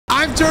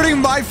I'm turning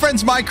my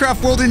friend's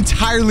Minecraft world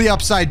entirely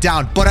upside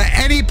down. But at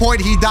any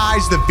point he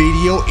dies, the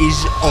video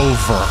is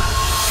over.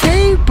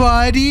 Hey,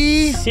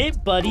 buddy.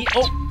 Sit, buddy.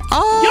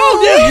 Oh,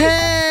 yo, dude.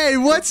 Hey,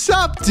 what's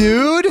up,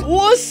 dude?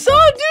 What's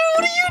up, dude?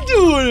 What are you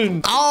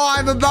doing? Oh,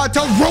 I'm about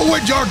to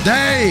ruin your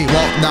day.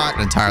 Well, not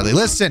entirely.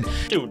 Listen.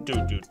 Dude.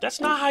 That's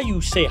not how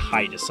you say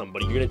hi to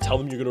somebody. You're going to tell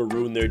them you're going to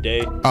ruin their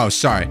day. Oh,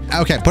 sorry.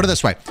 Okay, put it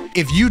this way.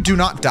 If you do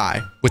not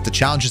die with the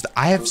challenges that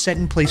I have set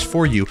in place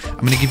for you, I'm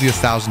going to give you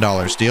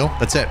 $1,000. Deal?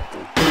 That's it.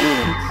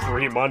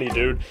 Free money,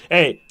 dude.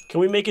 Hey, can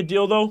we make a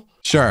deal, though?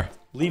 Sure.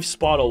 Leave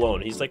Spot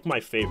alone. He's like my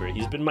favorite.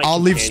 He's been my I'll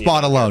leave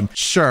Spot alone.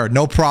 Sure,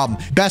 no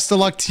problem. Best of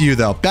luck to you,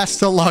 though.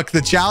 Best of luck.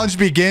 The challenge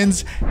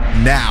begins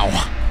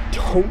now.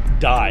 Don't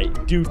die.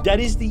 Dude, that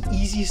is the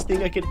easiest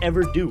thing I could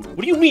ever do. What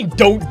do you mean,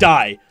 don't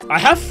die? I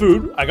have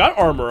food. I got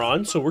armor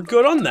on, so we're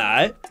good on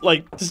that.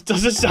 Like, this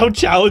doesn't sound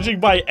challenging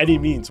by any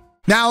means.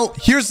 Now,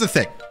 here's the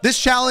thing. This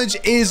challenge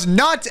is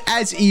not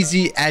as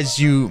easy as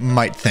you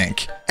might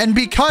think. And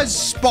because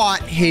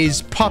Spot,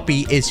 his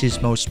puppy, is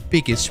his most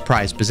biggest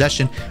prized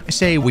possession, I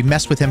say we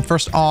mess with him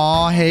first.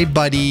 Aw, hey,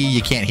 buddy.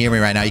 You can't hear me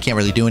right now. You can't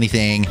really do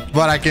anything.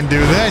 But I can do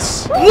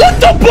this. What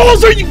the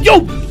balls are you?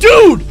 Yo,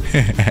 dude!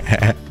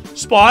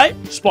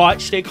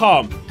 Spot, stay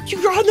calm.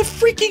 You're on the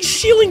freaking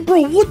ceiling,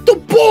 bro. What the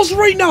balls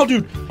right now,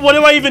 dude? What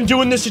do I even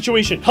do in this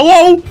situation?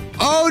 Hello?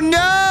 Oh,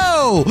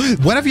 no.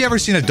 When have you ever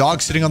seen a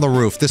dog sitting on the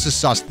roof? This is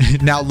sus.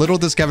 Now, little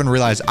does Kevin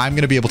realize I'm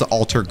going to be able to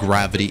alter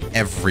gravity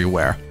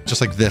everywhere.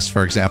 Just like this,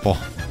 for example.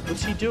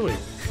 What's he doing?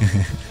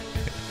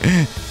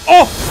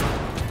 Oh!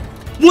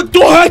 What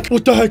the heck?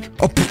 What the heck?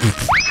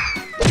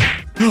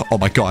 Oh,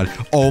 my God.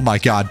 Oh, my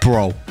God,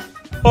 bro.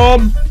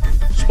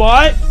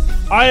 Spot,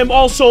 I am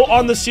also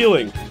on the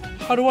ceiling.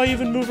 How do I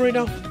even move right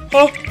now?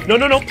 Oh,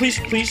 no, please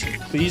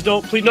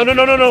don't, please,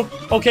 no.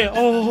 Okay,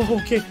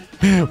 okay.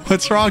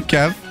 What's wrong,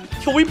 Kev?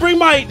 Can we bring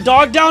my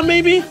dog down,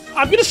 maybe?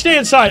 I'm gonna stay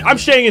inside. I'm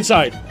staying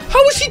inside.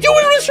 How is he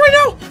doing this right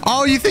now?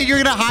 Oh, you think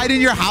you're gonna hide in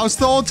your house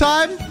the whole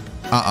time?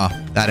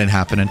 That ain't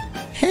happening.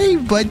 Hey,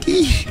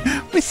 buddy.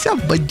 What's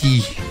up, buddy?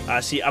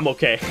 See, I'm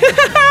okay.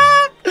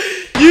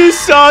 You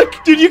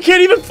suck. Dude, you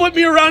can't even flip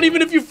me around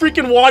even if you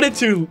freaking wanted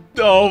to.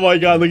 Oh my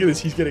God, look at this.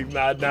 He's getting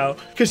mad now.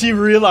 Because he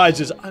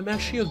realizes I'm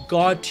actually a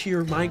god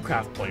tier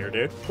Minecraft player,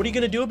 dude. What are you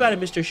going to do about it,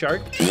 Mr.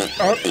 Shark?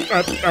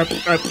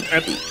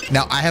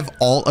 Now, I have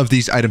all of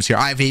these items here.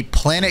 I have a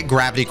planet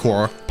gravity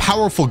core,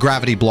 powerful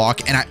gravity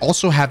block, and I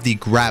also have the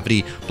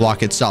gravity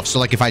block itself. So,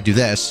 like, if I do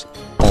this...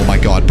 Oh my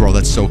God, bro,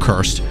 that's so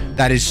cursed.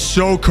 That is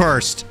so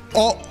cursed.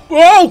 Oh.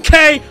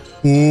 Okay.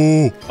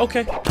 Ooh.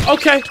 Okay.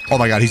 Oh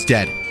my God, he's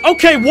dead.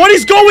 Okay, what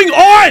is going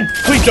on?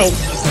 Please don't.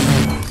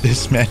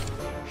 This man.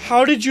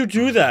 How did you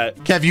do that?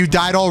 Kev, you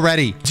died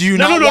already. Do you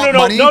not want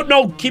money?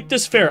 No, keep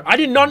this fair. I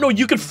did not know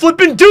you could flip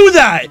and do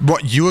that.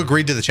 What? You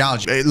agreed to the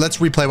challenge. Let's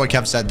replay what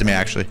Kev said to me,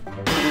 actually.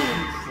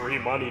 Free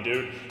money,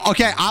 dude.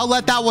 Okay, I'll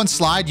let that one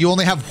slide. You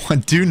only have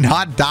one. Do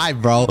not die,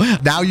 bro.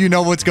 Now you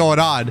know what's going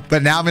on.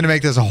 But now I'm going to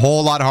make this a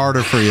whole lot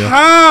harder for you.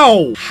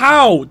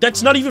 How?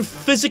 That's not even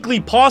physically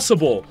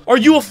possible. Are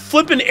you a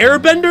flippin'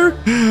 airbender?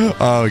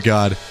 Oh,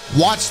 God.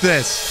 Watch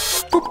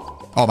this.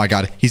 Oh, my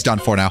God. He's done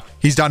for now.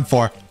 He's done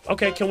for.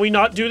 Okay, can we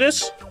not do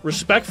this?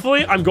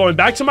 Respectfully, I'm going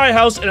back to my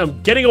house and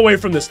I'm getting away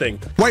from this thing.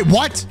 Wait,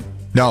 what?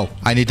 No,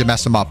 I need to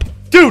mess him up.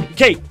 Dude,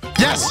 Kate.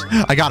 Yes,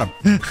 I got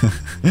him.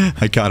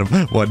 I got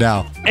him. What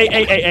now?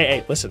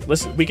 Hey.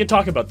 Listen. We can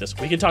talk about this.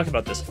 All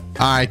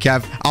right,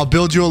 Kev. I'll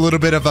build you a little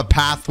bit of a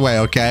pathway,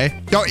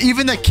 okay? Yo,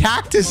 even the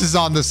cactus is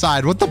on the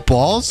side. What the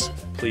balls?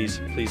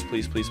 Please.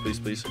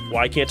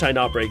 Why can't I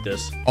not break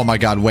this? Oh, my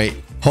God. Wait.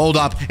 Hold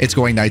up. It's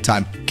going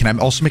nighttime. Can I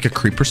also make a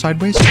creeper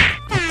sideways?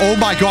 Oh,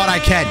 my God. I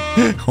can.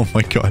 Oh,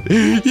 my God.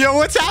 Yo,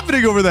 what's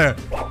happening over there?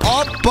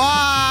 Oh,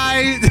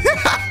 bye.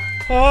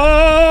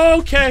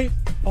 Okay.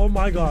 Oh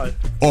my God.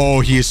 Oh,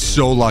 he is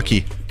so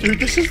lucky. Dude,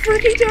 this is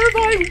freaking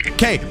terrifying.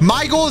 Okay,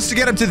 my goal is to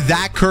get him to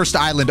that cursed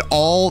island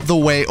all the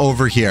way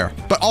over here.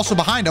 But also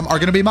behind him are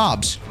going to be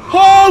mobs.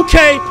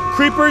 Okay,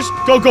 creepers,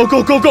 go.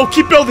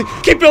 Keep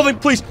building,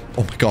 please.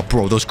 Oh my God,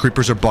 bro, those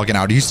creepers are bugging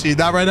out. Do you see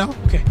that right now?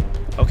 Okay.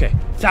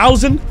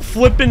 1,000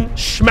 flippin'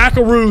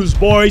 schmackaroos,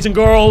 boys and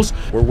girls.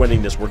 We're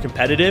winning this. We're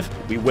competitive.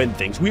 We win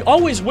things. We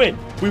always win.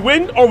 We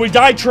win or we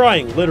die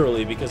trying,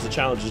 literally, because the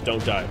challenges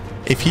don't die.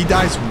 If he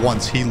dies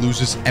once, he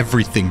loses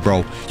everything,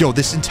 bro. Yo,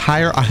 this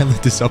entire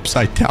island is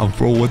upside down,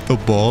 bro. What the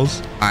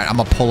balls? All right, I'm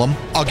gonna pull him.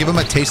 I'll give him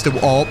a taste of...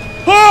 Oh!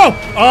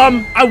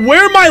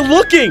 Where am I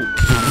looking?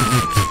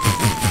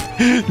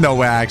 No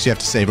way, I actually have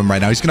to save him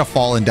right now. He's gonna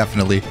fall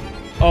indefinitely.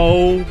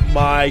 Oh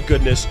my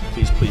goodness.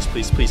 Please.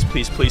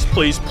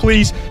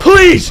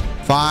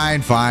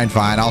 Fine.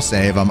 I'll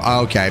save him.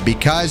 Okay,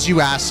 because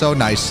you asked so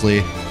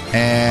nicely.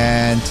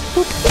 And...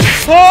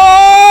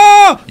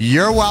 Oh!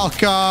 You're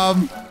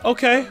welcome.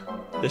 Okay.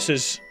 This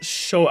is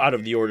so out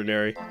of the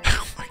ordinary.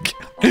 Oh my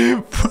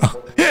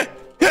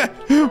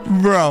God.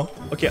 Bro.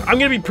 Okay, I'm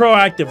gonna be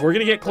proactive. We're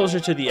gonna get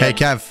closer to the end. Hey,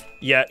 Kev.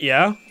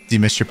 Yeah? Do you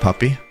miss your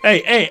puppy?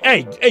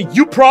 Hey,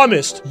 you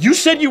promised. You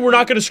said you were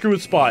not going to screw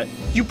with Spot.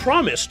 You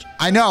promised.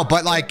 I know,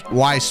 but like,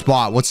 why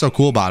Spot? What's so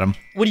cool about him?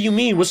 What do you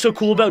mean? What's so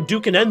cool about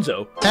Duke and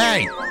Enzo?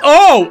 Hey!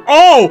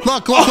 Oh!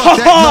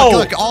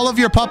 Look, all of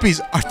your puppies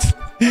are...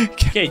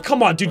 Okay,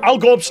 come on, dude. I'll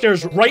go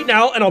upstairs right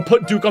now and I'll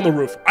put Duke on the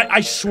roof.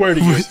 I swear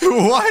to you.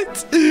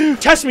 What?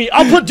 Test me.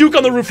 I'll put Duke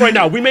on the roof right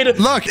now. We made it.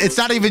 Look, it's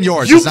not even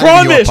yours. You it's not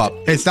promised. Even your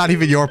pup. It's not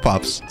even your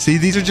pups. See,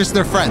 these are just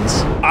their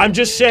friends. I'm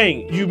just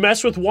saying, you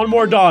mess with one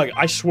more dog,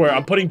 I swear,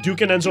 I'm putting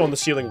Duke and Enzo on the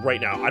ceiling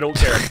right now. I don't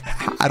care.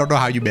 I don't know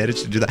how you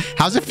managed to do that.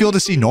 How's it feel to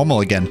see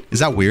normal again? Is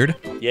that weird?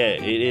 Yeah,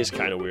 it is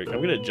kind of weird.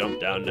 I'm gonna jump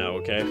down now,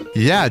 okay?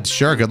 Yeah,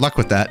 sure. Good luck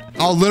with that.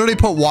 I'll literally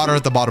put water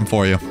at the bottom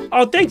for you.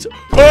 Oh, thanks.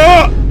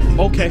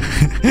 Okay.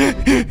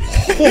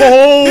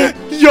 Oh,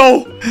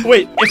 yo.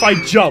 Wait, if I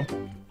jump.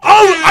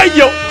 Oh,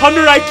 yo,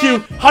 100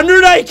 IQ.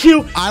 100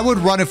 IQ. I would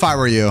run if I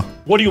were you.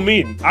 What do you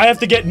mean? I have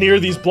to get near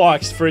these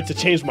blocks for it to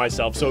change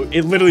myself, so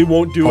it literally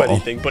won't do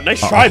anything. But nice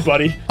try,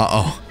 buddy.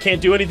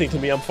 Can't do anything to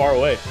me. I'm far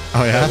away.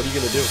 Oh, yeah? What are you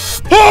gonna do?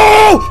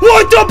 Oh,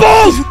 what the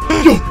balls?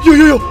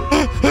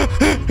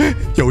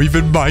 Yo,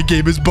 even my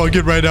game is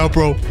bugging right now,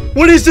 bro.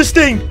 What is this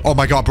thing? Oh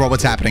my god, bro,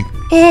 what's happening?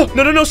 Oh,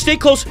 no. Stay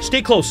close.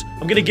 Stay close.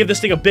 I'm gonna give this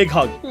thing a big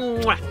hug.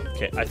 Mwah.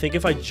 Okay, I think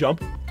if I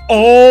jump...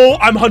 Oh,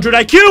 I'm 100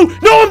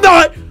 IQ. No, I'm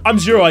not. I'm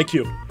 0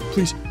 IQ.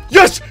 Please.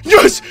 Yes.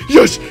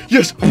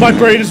 My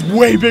brain is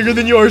way bigger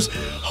than yours.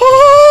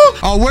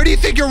 Oh, where do you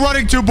think you're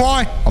running to,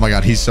 boy? Oh my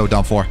god, he's so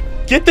done for.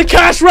 Get the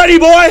cash ready,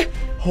 boy.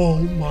 Oh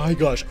my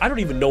gosh. I don't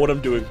even know what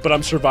I'm doing, but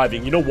I'm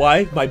surviving. You know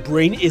why? My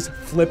brain is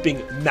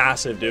flipping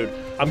massive, dude.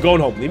 I'm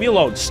going home. Leave me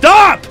alone.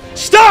 Stop.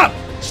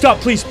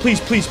 Please,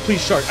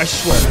 shark. I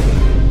swear.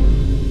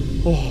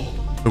 Oh.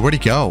 Where'd he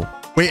go?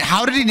 Wait,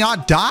 how did he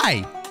not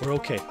die? We're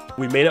okay.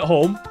 We made it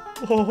home.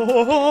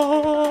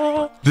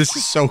 This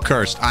is so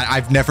cursed.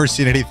 I've never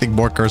seen anything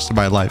more cursed in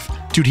my life.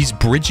 Dude, he's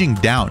bridging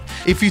down.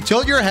 If you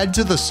tilt your head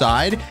to the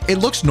side, it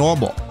looks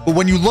normal. But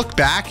when you look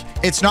back,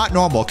 it's not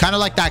normal. Kind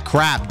of like that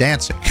crab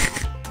dancing.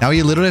 Now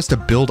he literally has to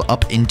build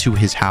up into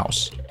his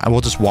house. I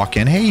will just walk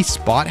in. Hey,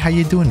 Spot, how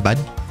you doing, bud?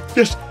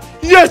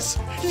 Yes!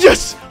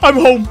 I'm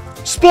home.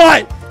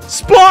 Spot!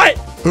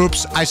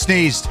 Oops, I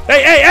sneezed.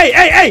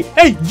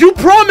 Hey, you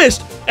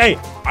promised! Hey,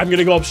 I'm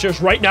gonna go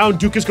upstairs right now and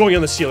Duke is going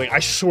on the ceiling. I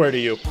swear to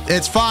you.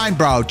 It's fine,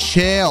 bro.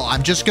 Chill.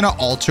 I'm just gonna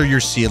alter your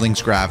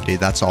ceiling's gravity.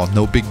 That's all.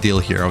 No big deal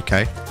here,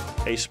 okay?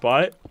 Hey,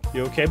 Spot.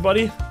 You okay,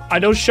 buddy? I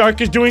know Shark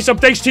is doing some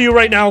things to you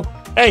right now.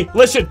 Hey,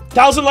 listen.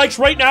 1,000 likes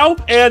right now,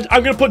 and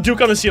I'm gonna put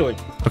Duke on the ceiling.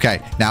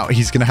 Okay, now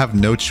he's gonna have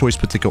no choice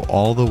but to go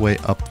all the way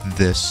up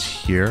this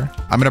here.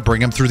 I'm gonna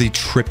bring him through the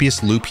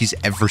trippiest loop he's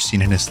ever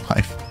seen in his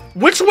life.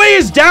 Which way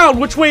is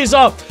down? Which way is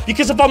up?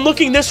 Because if I'm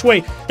looking this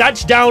way,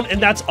 that's down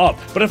and that's up.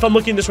 But if I'm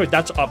looking this way,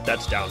 that's up,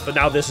 that's down. But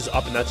now this is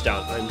up and that's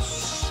down. I'm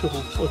so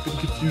fucking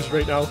confused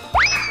right now.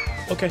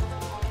 Okay.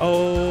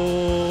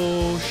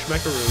 Oh,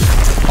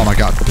 schmeckaroo. Oh my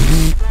god.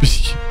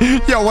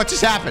 Yo, what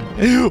just happened?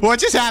 What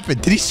just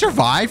happened? Did he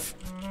survive?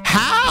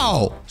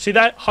 How? See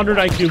that? 100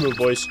 IQ move,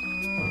 boys.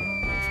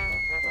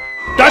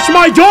 That's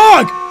my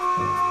dog!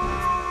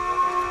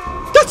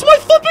 That's my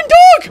flipping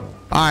dog!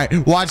 All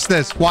right, watch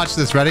this. Watch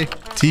this. Ready?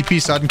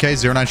 TP sudden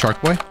K09 Shark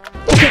Boy.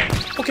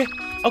 Okay.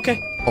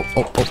 Oh.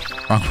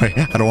 Wrong way.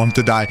 I don't want him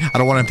to die. I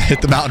don't want him to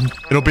hit the mountain.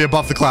 It'll be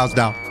above the clouds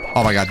now.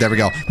 Oh my god, there we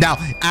go. Now,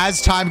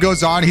 as time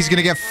goes on, he's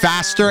gonna get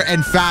faster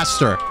and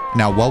faster.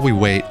 Now, while we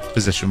wait,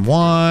 position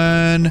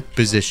 1,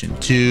 position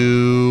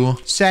 2,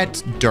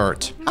 set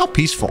dirt. How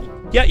peaceful.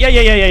 Yeah,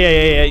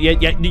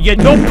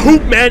 no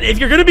poop, man. If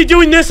you're gonna be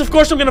doing this, of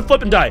course I'm gonna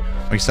flip and die.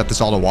 We set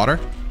this all to water.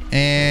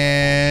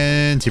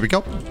 And here we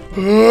go.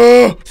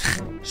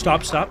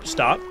 Stop.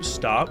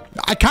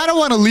 I kind of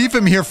want to leave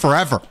him here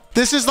forever.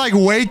 This is like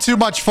way too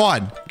much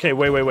fun. Okay,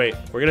 wait.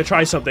 We're gonna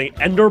try something.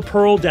 Ender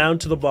pearl down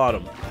to the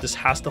bottom. This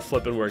has to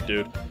flip and work,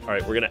 dude. All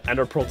right, we're gonna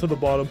ender pearl to the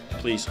bottom.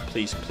 Please.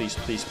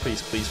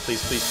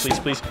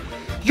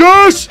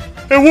 Yes!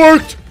 It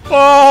worked!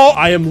 Oh,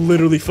 I am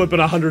literally flipping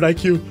 100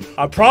 IQ.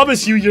 I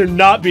promise you're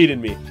not beating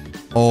me.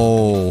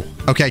 Oh,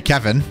 okay,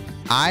 Kevin.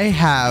 I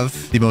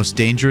have the most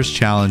dangerous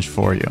challenge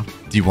for you.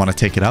 Do you want to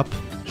take it up?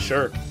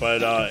 Sure,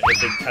 but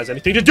if it has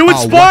anything to do with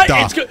Spot,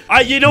 it's good.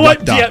 You know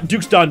what? Yeah,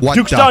 Duke's done.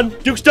 Duke's done.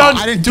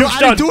 I didn't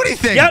do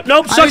anything. Yeah,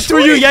 nope, sucks for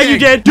you. Yeah, you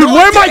did. Dude,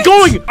 where am I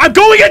going? I'm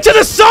going into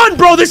the sun,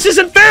 bro. This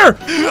isn't fair.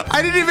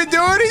 I didn't even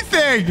do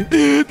anything.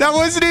 That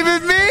wasn't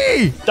even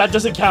me. That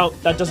doesn't count.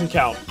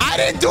 I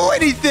didn't do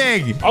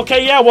anything.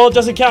 Okay, yeah, well, it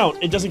doesn't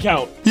count.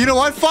 You know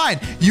what? Fine.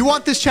 You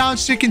want this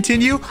challenge to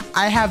continue?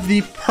 I have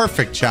the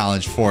perfect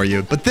challenge for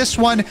you, but this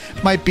one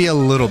might be a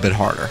little bit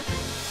harder.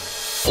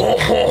 Ho,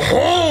 ho,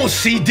 ho.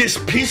 See, this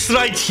piece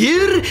right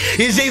here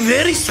is a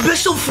very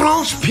special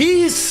French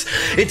piece.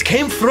 It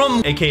came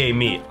from... AKA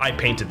me. I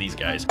painted these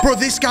guys. Bro,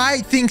 this guy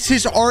thinks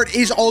his art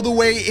is all the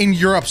way in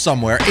Europe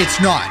somewhere.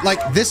 It's not.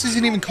 Like, this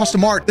isn't even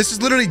custom art. This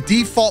is literally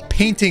default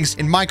paintings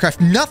in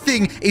Minecraft.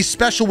 Nothing is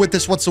special with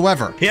this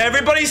whatsoever. Yeah,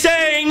 everybody's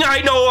saying,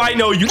 I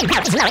know you.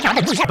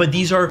 But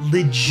these are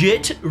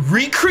legit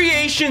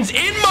recreations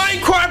in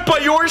Minecraft by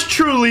yours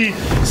truly,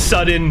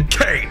 Sudden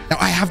K. Now,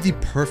 I have the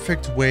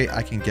perfect way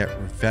I can get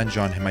revenge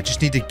on him. I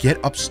just need to get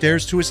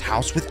upstairs to his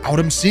house without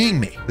him seeing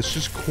me. Let's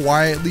just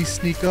quietly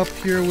sneak up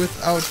here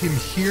without him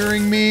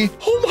hearing me.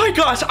 Oh my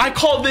gosh, I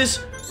call this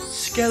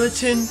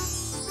skeleton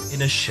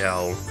in a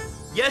shell.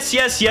 Yes,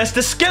 yes, yes.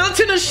 The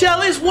skeleton in a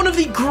shell is one of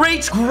the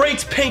great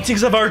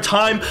paintings of our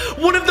time.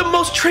 One of the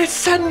most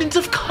transcendent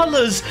of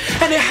colors.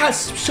 And it has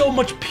so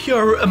much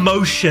pure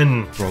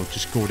emotion. Bro,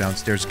 just go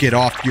downstairs. Get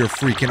off your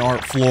freaking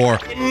art floor.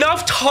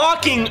 Enough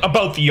talking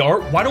about the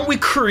art. Why don't we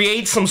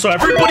create some so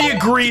everybody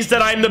agrees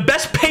that I'm the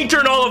best painter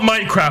in all of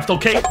Minecraft,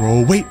 okay?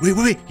 Bro, wait.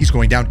 He's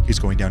going down.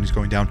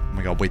 Oh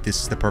my god, wait,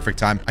 this is the perfect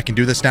time. I can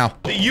do this now.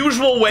 The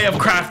usual way of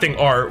crafting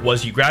art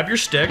was you grab your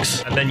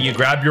sticks and then you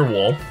grab your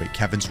wool. Wait,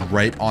 Kevin's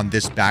right on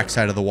this back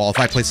side of the wall. If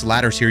I place the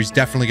ladders here, he's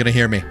definitely gonna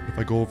hear me. If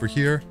I go over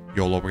here,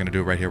 YOLO, we're gonna do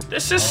it right here.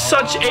 This is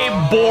such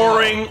a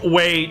boring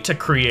way to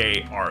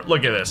create art.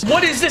 Look at this.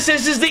 What is this?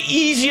 This is the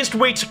easiest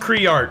way to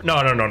create art.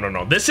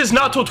 No. This is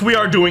not what we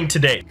are doing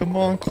today. Come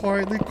on,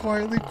 quietly.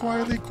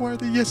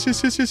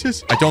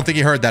 Yes. I don't think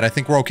he heard that. I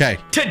think we're okay.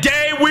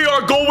 Today, we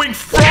are going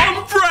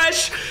from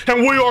fresh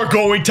and we are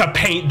going to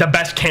paint the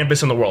best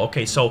canvas in the world.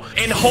 Okay, so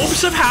in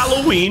hopes of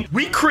Halloween,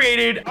 we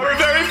created our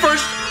very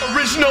first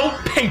original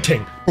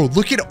painting. Bro,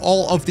 look at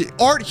all of the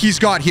art he's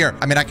got here.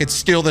 I mean, I could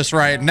steal this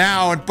right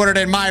now and put it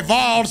in my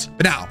vault.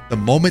 But now, the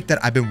moment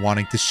that I've been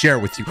wanting to share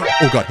with you.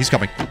 Oh god, he's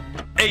coming.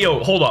 Hey,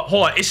 yo, hold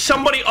on. Is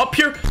somebody up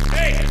here?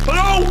 Hey,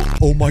 hello?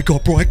 Oh my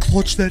god, bro, I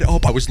clutched that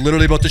up. I was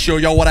literally about to show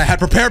y'all what I had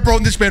prepared, bro,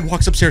 and this man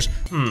walks upstairs.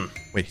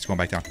 Wait, he's going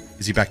back down.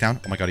 Is he back down?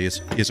 Oh my god, he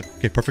is.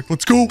 Okay, perfect.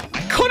 Let's go.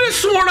 I could have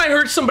sworn I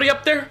heard somebody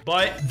up there.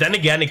 But then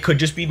again, it could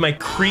just be my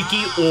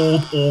creaky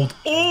old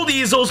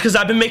easels because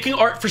I've been making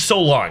art for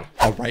so long.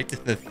 All right,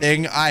 the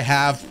thing I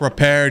have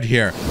prepared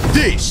here.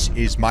 This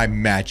is my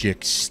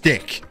magic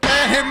stick.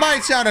 It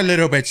might sound a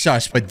little bit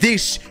sus, but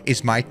this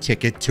is my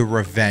ticket to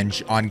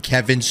revenge on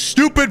Kevin's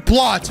stupid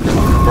plot of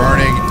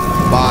burning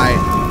my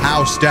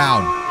house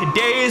down.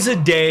 Today is a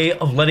day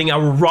of letting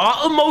our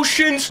raw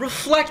emotions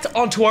reflect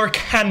onto our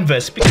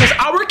canvas because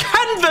our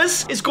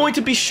canvas is going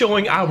to be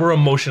showing our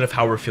emotion of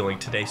how we're feeling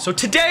today. So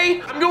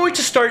today, I'm going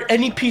to start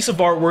any piece of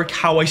artwork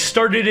how I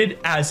started it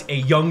as a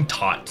young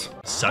tot.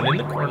 Sun in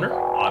the corner,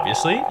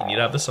 obviously. You need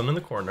to have the sun in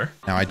the corner.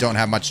 Now, I don't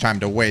have much time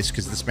to waste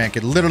because this man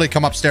could literally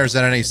come upstairs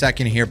at any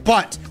second here.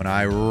 But when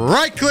I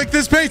right-click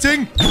this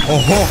painting...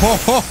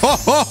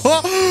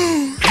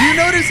 Do you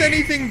notice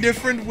anything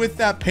different with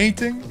that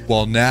painting?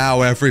 Well,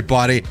 now,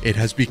 everybody, it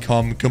has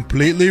become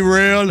completely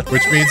real,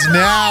 which means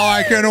now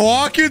I can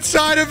walk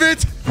inside of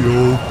it.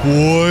 Yo,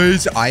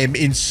 boys, I am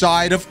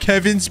inside of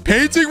Kevin's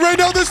painting right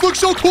now. This looks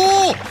so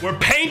cool. We're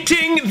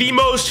painting the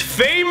most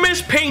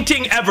famous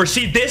painting ever.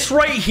 See, this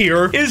right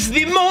here is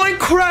the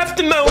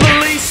Minecraft Mona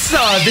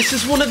Lisa. This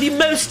is one of the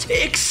most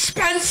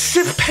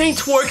expensive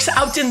paintworks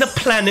out in the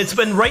planet.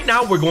 But right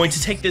now, we're going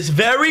to take this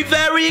very,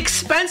 very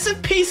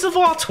expensive piece of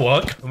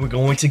artwork and we're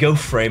going to go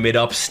frame it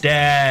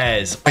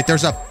upstairs. Wait,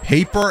 there's a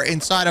paper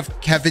inside of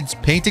Kevin's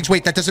paintings.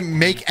 Wait, that doesn't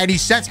make any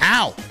sense.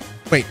 How?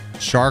 Wait,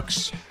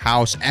 Shark's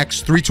house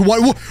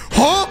X321.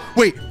 Huh?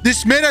 Wait,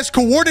 this man has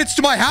coordinates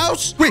to my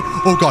house? Wait,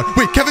 oh god.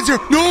 Wait, Kevin's here.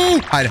 No!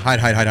 Hide.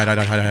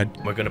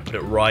 We're gonna put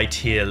it right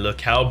here.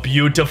 Look how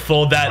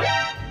beautiful that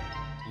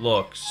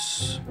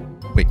looks.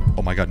 Wait,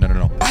 oh my god,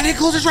 no. I didn't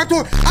close the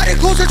trapdoor.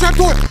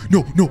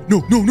 No. Wait,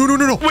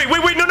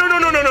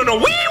 no.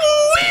 Wee!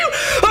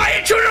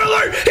 Intruder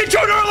alert!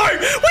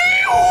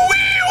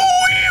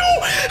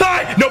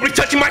 Nobody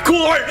touching my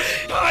cool art!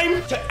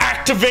 Time to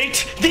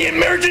activate the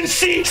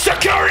emergency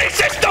security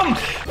system!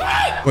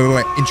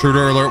 Wait,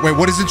 intruder alert. Wait,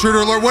 what is intruder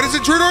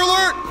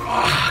alert?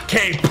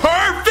 Okay,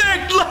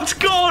 perfect! Let's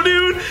go,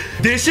 dude!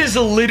 This is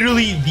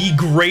literally the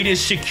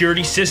greatest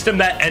security system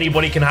that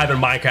anybody can have in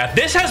Minecraft.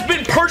 This has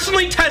been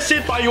personally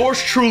tested by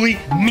yours truly,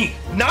 me.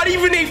 Not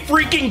even a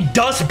freaking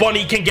dust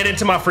bunny can get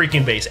into my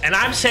freaking base. And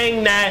I'm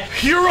saying that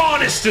pure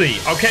honesty,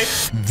 okay?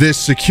 This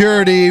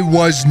security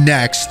was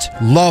next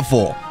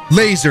level.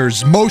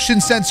 Lasers,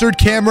 motion censored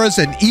cameras,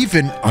 and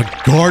even a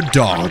guard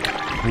dog.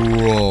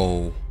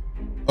 Whoa.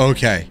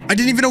 Okay. I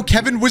didn't even know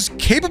Kevin was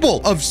capable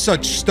of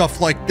such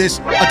stuff like this.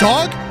 A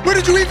dog? Where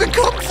did you even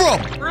come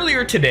from?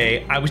 Earlier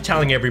today, I was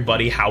telling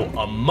everybody how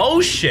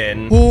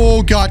emotion...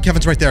 Oh, God,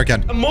 Kevin's right there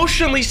again.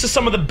 Emotion leads to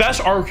some of the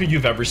best artwork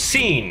you've ever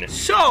seen.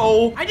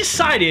 So, I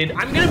decided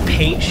I'm gonna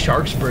paint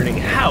Shark's burning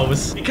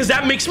house because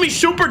that makes me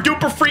super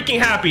duper freaking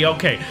happy.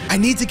 Okay. I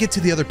need to get to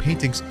the other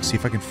paintings, see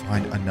if I can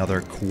find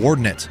another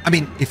coordinate. I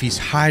mean, if he's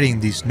hiding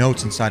these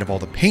notes inside of all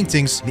the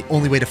paintings, the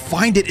only way to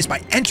find it is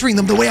by entering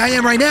them the way I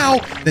am right now,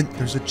 then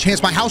there's a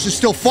chance my house is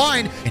still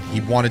fine, and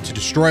he wanted to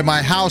destroy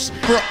my house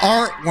for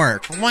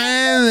artwork.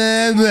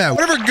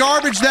 Whatever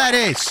garbage that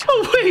is.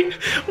 Oh,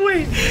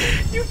 wait.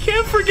 You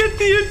can't forget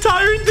the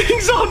entire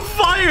thing's on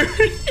fire.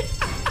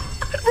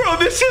 Bro,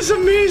 this is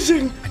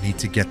amazing. I need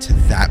to get to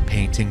that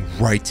painting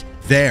right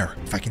there.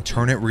 If I can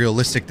turn it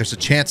realistic, there's a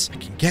chance I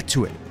can get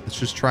to it. Let's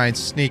just try and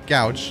sneak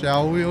out,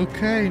 shall we?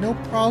 Okay, no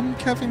problem.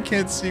 Kevin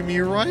can't see me,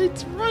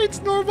 right?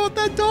 Right, know about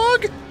that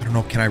dog? I don't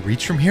know, can I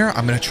reach from here?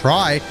 I'm gonna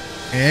try,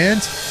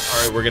 and...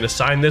 All right, we're gonna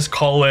sign this,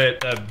 call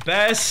it the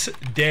best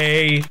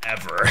day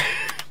ever.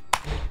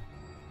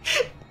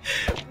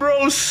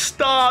 Bro,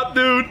 stop,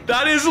 dude.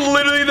 That is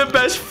literally the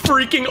best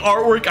freaking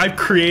artwork I've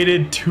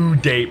created to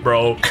date,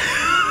 bro.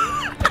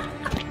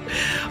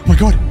 Oh my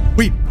God,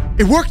 wait,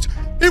 it worked!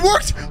 It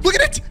worked! Look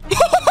at it!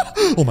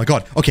 Oh my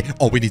God. Okay,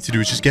 all we need to do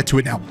is just get to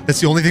it now. That's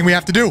the only thing we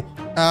have to do.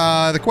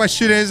 The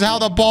question is, how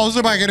the balls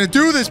am I gonna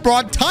do this, bro?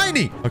 I'm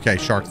tiny. Okay,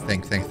 Shark,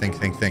 think.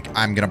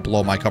 I'm gonna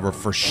blow my cover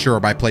for sure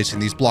by placing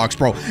these blocks,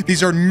 bro.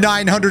 These are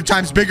 900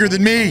 times bigger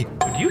than me.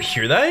 Do you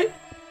hear that?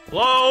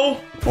 Hello?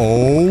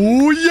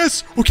 Oh,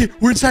 yes. Okay,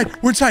 we're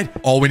inside.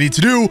 All we need to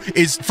do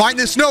is find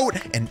this note,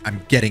 and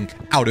I'm getting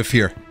out of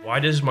here. Why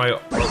does my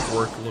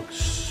artwork look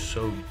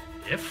so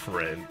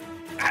different?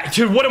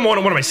 Dude, what am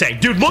I saying?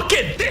 Dude, look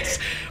at this.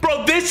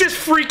 Bro, this is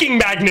freaking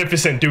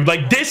magnificent, dude.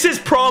 Like, this is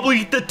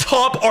probably the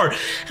top art.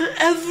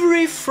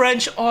 Every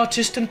French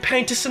artist and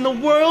painter in the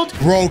world.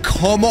 Bro,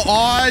 come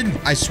on.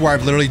 I swear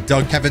I've literally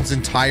dug Kevin's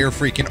entire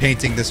freaking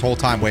painting this whole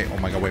time. Wait, oh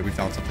my God, wait, we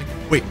found something.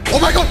 Wait, oh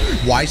my God.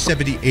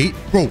 Y78?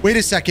 Bro, wait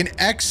a second.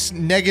 X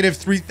negative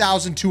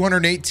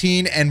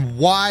 3,218 and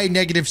Y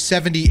negative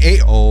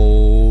 78.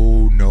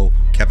 Oh, no.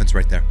 Kevin's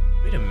right there.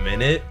 Wait a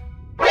minute.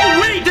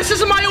 Oh, wait, this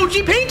isn't my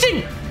OG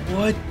painting.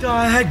 What the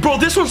heck? Bro,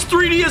 this one's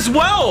 3D as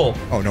well.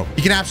 Oh, no.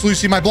 You can absolutely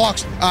see my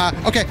blocks.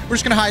 Okay, we're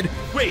just gonna hide.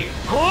 Wait.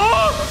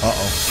 Huh?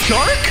 Uh-oh.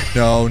 Shark?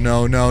 No.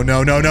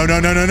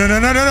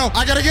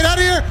 I gotta get out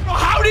of here. Bro,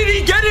 how did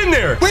he get in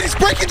there? Wait, it's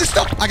breaking the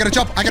stuff. I gotta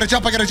jump.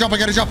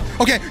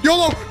 Okay,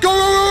 YOLO. Go.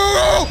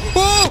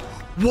 Oh!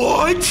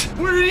 What?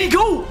 Where did he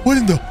go? What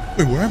in the...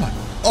 Wait, where am I?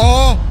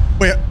 Oh,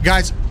 wait,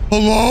 guys.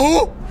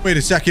 Hello? Wait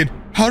a second.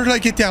 How did I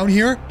get down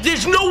here?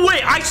 There's no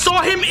way. I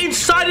saw him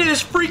inside of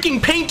this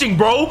freaking painting,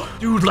 bro.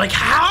 Dude, like,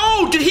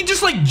 how? Did he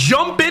just, like,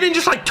 jump in and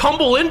just, like,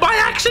 tumble in by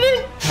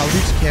accident? How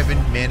does Kevin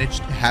manage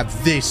to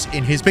have this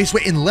in his base?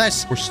 Wait,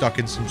 unless we're stuck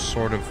in some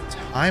sort of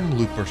time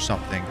loop or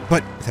something.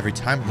 But with every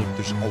time loop,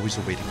 there's always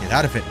a way to get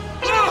out of it.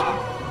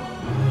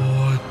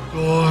 What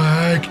the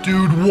heck,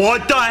 dude?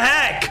 What the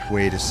heck?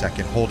 Wait a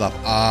second. Hold up.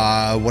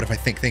 What if I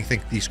think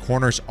these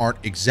corners aren't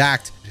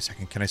exact? Wait a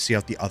second. Can I see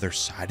out the other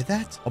side of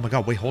that? Oh my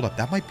God. Wait, hold up.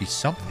 That might be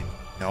something.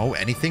 No,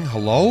 anything?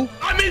 Hello?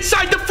 I'm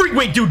inside the freak.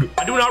 Wait, dude.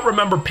 I do not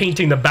remember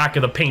painting the back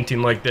of the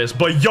painting like this,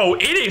 but yo,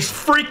 it is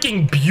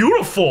freaking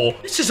beautiful.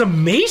 This is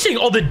amazing.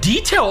 All the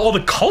detail, all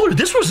the color.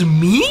 This was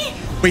me?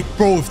 Wait,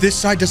 bro, if this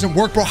side doesn't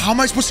work, bro, how am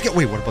I supposed to get...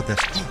 Wait, what about this?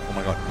 Oh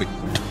my God. Wait.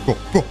 Bro,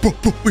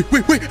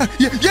 wait.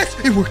 Yes,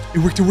 it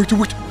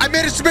worked. I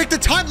managed to make the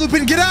time loop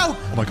and get out.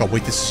 Oh my God,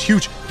 wait, this is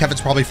huge.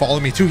 Kevin's probably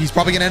following me too. He's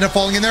probably gonna end up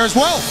falling in there as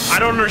well. I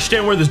don't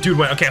understand where this dude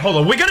went. Okay, hold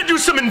on. We gotta do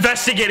some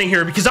investigating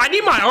here because I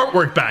need my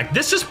artwork back.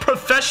 This is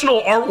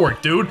professional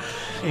artwork, dude.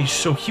 Okay,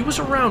 so he was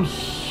around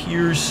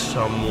here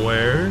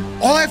somewhere.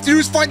 All I have to do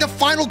is find the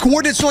final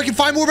coordinates so I can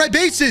find more red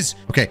bases.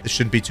 Okay, this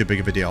shouldn't be too big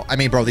of a deal. I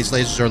mean, bro, these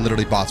lasers are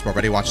literally bots, bro.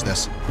 Ready? Watch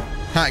this.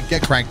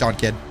 Get cranked on,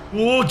 kid.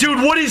 Whoa,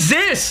 dude, what is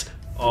this?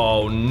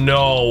 Oh,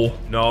 no.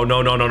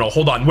 No.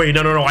 Hold on. Wait,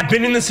 no. I've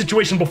been in this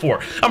situation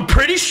before. I'm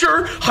pretty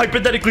sure,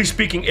 hypothetically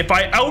speaking, if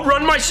I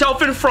outrun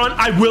myself in front,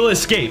 I will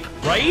escape,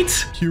 right?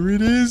 Here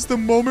it is, the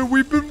moment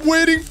we've been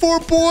waiting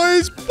for,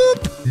 boys.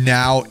 Boop.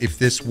 Now, if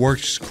this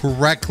works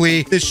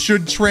correctly, this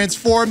should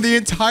transform the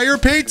entire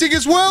painting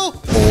as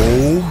well.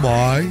 Oh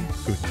my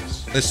goodness.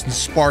 Listen,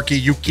 Sparky,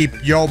 you keep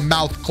your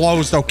mouth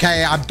closed,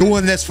 okay? I'm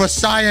doing this for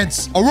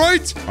science, all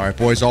right? All right,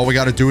 boys, all we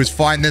got to do is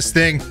find this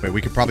thing. Wait, we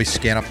could probably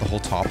scan up the whole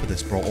top of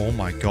this, bro. Oh,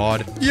 my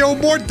God. Yo,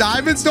 more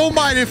diamonds? Don't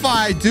mind if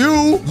I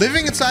do.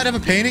 Living inside of a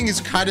painting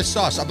is kind of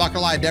sus. I'm not going to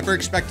lie. I never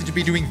expected to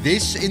be doing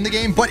this in the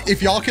game, but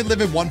if y'all could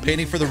live in one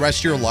painting for the rest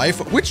of your life,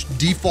 which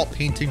default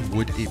painting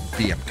would it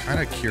be? I'm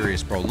kind of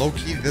curious, bro.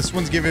 Low-key, this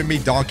one's giving me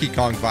Donkey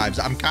Kong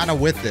vibes. I'm kind of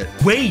with it.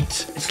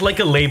 Wait, it's like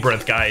a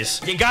labyrinth,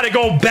 guys. You got to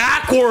go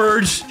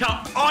backwards to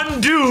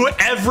undo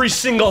every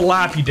single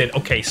lap you did.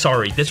 Okay,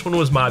 sorry. This one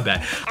was my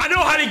bad. I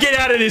know how to get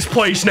out of this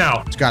place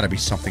now. There's got to be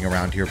something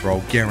around here,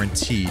 bro.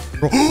 Guaranteed.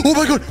 Bro. Oh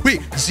my god.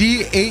 Wait.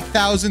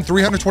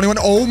 Z8321.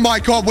 Oh my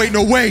god. Wait,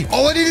 no way.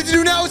 All I needed to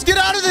do now is get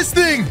out of this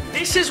thing.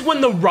 This is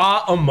when the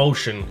raw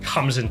emotion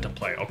comes into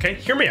play, okay?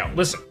 Hear me out.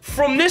 Listen.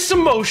 From this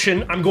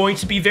emotion, I'm going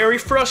to be very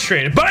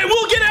frustrated, but I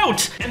will get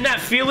out. And that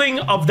feeling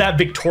of that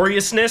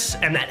victoriousness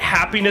and that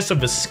happiness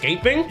of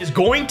escaping is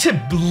going to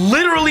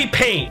literally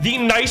paint the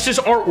nicest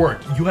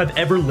artwork you have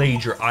ever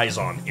laid your eyes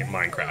on in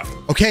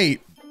Minecraft. Okay,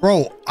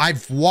 bro,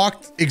 I've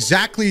walked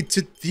exactly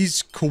to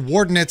these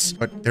coordinates,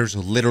 but there's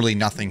literally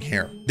nothing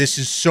here. This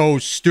is so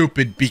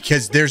stupid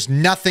because there's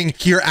nothing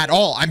here at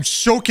all. I'm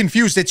so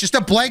confused. It's just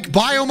a blank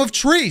biome of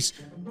trees.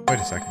 Wait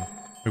a second.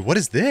 Wait, what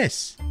is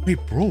this? Wait,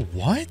 bro,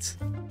 what?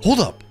 Hold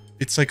up.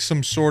 It's like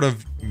some sort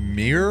of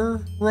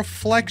mirror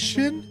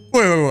reflection?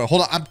 Wait,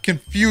 hold on. I'm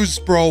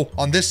confused, bro.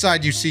 On this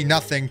side, you see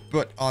nothing,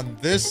 but on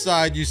this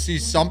side, you see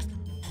something.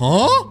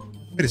 Huh?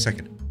 Wait a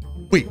second.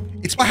 Wait,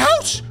 it's my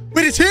house.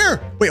 Wait, it's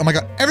here. Wait, oh my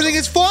god. Everything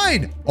is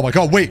fine. Oh my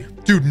god,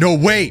 wait. Dude, no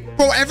way.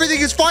 Bro,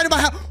 everything is fine in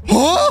my house.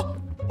 Huh?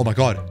 Oh my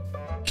god.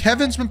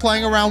 Kevin's been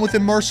playing around with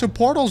immersive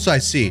portals, I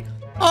see.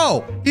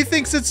 Oh, he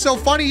thinks it's so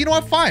funny. You know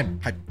what?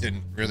 Fine. I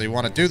didn't really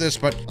want to do this,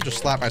 but I'll just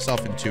slap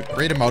myself into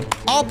creative mode.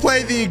 I'll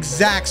play the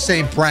exact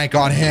same prank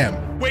on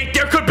him. Wait,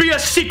 there could be a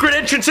secret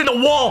entrance in the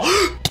wall.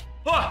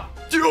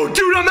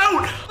 Dude, I'm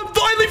out. I'm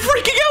finally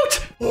freaking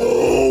out.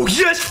 Oh,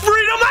 yes,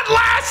 freedom at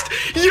last.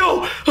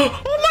 Yo, oh,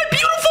 my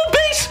beautiful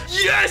base.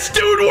 Yes,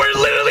 dude, we're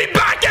literally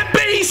back at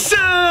base.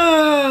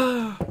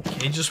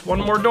 Okay, just one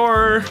more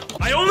door.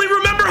 I only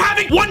remember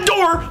having one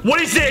door.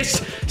 What is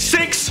this?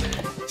 6,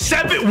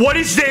 7. What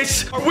is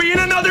this? Are we in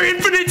another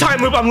infinite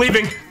time loop? I'm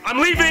leaving. I'm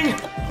leaving.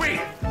 Wait,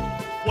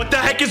 what the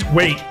heck is...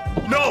 Wait,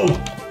 no,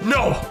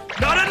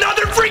 not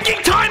another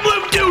freaking time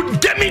loop,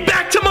 dude. Get me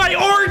back to my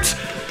art.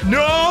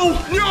 No.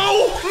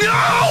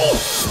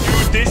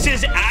 Dude, this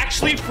is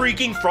actually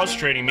freaking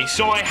frustrating me.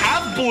 So I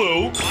have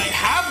blue, I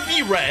have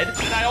the red,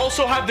 and I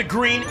also have the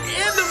green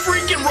and the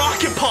freaking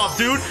rocket pop,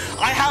 dude.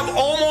 I have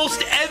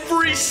almost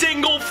every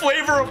single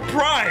flavor of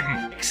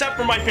Prime, except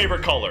for my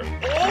favorite color.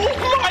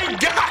 Oh my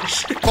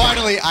gosh.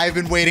 Finally, I've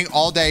been waiting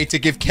all day to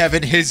give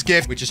Kevin his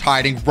gift, which is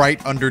hiding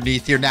right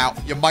underneath here. Now,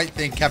 you might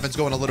think Kevin's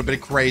going a little bit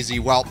crazy.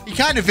 Well, he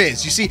kind of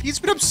is. You see, he's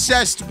been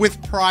obsessed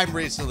with Prime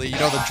recently. You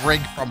know, the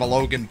drink from a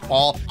Logan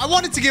Paul. I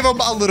wanted to give him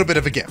a little bit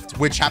of a gift,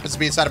 which happens to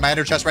be inside of my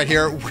ender chest right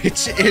here,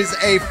 which is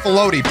a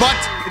floaty. But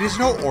it is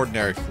no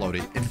ordinary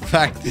floaty. In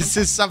fact, this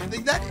is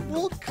something that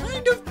will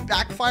kind of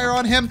backfire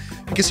on him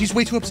because he's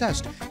way too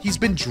obsessed. He's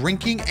been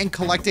drinking and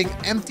collecting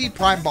empty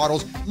Prime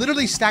bottles,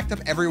 literally stacked up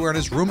everywhere in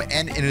his room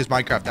and in his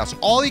Minecraft house.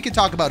 All he can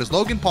talk about is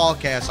Logan Paul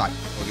KSI.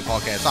 Logan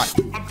Paul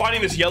KSI. I'm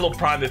finding this yellow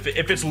Prime. If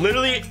it's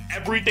literally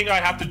everything I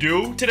have to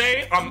do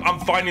today, I'm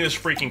finding this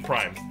freaking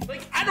Prime.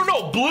 Like, I don't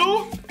know,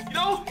 blue? You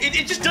know,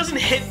 it just doesn't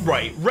hit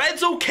right.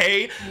 Red's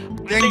okay.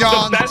 Ding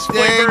dong. The best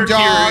flavor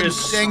here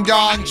is... Ding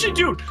dong. Actually,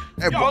 dude,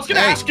 I was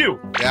gonna ask you.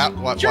 Yeah,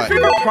 what's your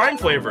favorite Prime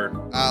flavor?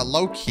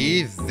 Low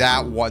key,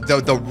 that one.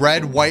 The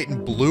red, white,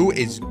 and blue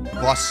is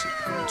bussy.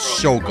 It's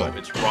so good.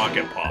 It's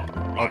rocket pop.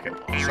 Rocket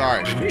pop.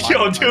 Sorry.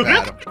 Yo,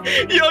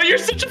 dude. Yo, you're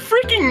such a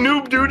freaking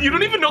noob, dude. You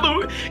don't even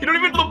know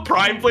the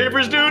Prime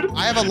flavors, dude.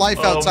 I have a life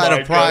outside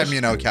of Prime,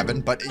 you know,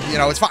 Kevin. But you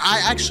know, it's fine.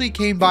 I actually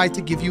came by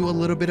to give you a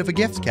little bit of a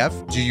gift,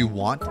 Kev. Do you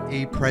want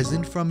a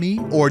present from me,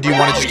 or do you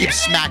want to just keep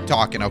smack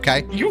talking?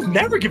 Okay. You've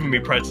never given me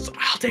presents.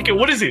 I'll take it.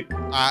 What is it?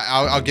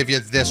 I'll give you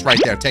this right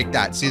there. Take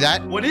that. See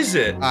that? What is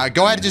it?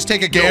 Go ahead and just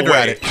take a gander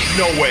at it.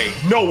 No way.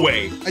 No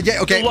way.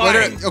 Yeah. Okay.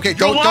 Okay.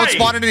 Don't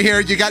spawn it in here.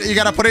 You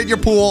gotta put it in your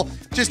pool.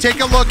 Just take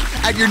a look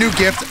at your new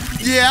gift.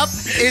 Yep,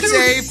 it's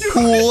a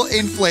pool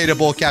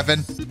inflatable,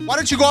 Kevin. Why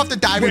don't you go off the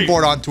diving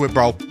board onto it,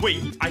 bro?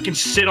 Wait, I can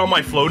sit on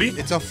my floaty?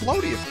 It's a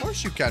floaty. Of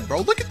course you can, bro.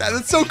 Look at that.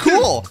 That's so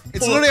cool.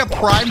 It's literally a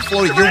Prime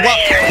floaty.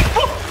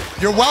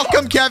 You're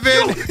welcome,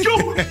 Kevin.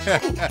 Yo. Bro.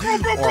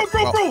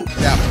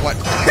 Yeah, what?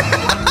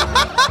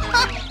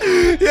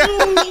 Yeah.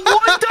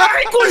 What the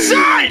heck was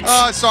that?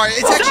 Oh, sorry.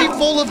 It's actually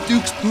full of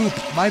Duke's poop.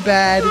 My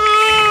bad.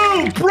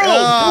 Bro.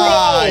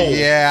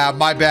 Yeah,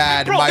 my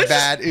bad. My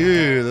bad.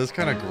 Ew, that's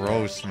kind of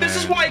gross, man. This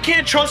is why I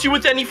can't trust you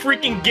with any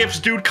freaking gifts,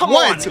 dude. Come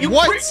on.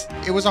 What?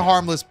 It was a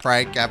harmless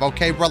prank, Gav.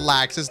 Okay,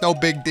 relax. It's no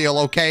big deal,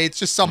 okay? It's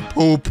just some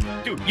poop.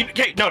 Dude,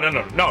 okay, no.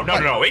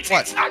 It's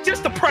not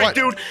just a prank,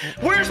 dude.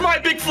 Where's my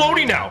big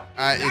floaty now?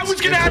 I was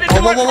gonna add it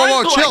to my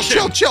Prime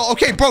collection. Chill.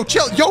 Okay, bro,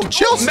 chill. Yo,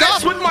 chill,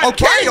 stop.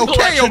 Okay.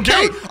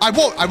 I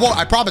won't.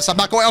 I promise I'm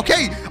not going.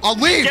 Okay, I'll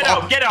leave.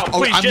 Get out,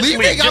 please.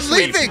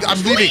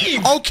 I'm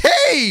leaving.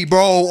 Okay,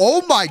 bro.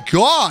 Oh my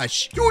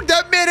gosh. Dude,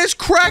 that man is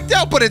cracked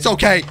out, but it's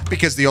okay.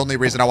 Because the only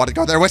reason I wanted to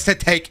go there was to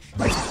take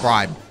his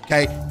Prime.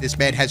 Okay, this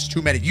man has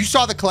too many. You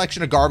saw the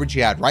collection of garbage he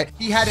had, right?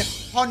 He had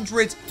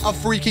hundreds of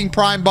freaking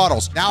Prime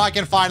bottles. Now I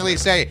can finally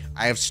say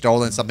I have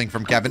stolen something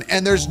from Kevin,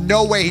 and there's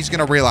no way he's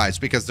gonna realize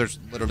because there's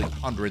literally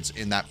hundreds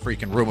in that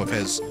freaking room of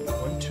his.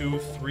 1, 2,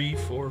 3,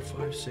 4,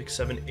 5, 6,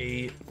 7,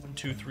 8. 1,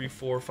 2, 3,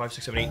 4, 5,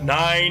 6, 7, 8,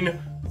 9.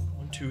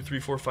 1, 2, 2, 3,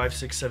 4, 5,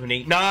 6, 7,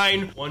 8,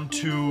 9. 1,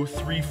 2,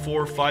 3,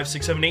 4, 5,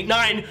 6, 7, 8,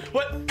 9.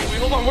 What? Wait,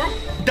 hold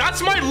on.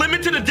 That's my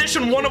limited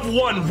edition 1 of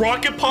 1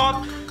 Rocket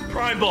Pop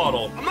Prime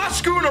bottle. I'm not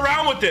screwing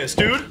around with this,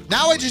 dude.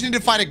 Now I just need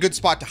to find a good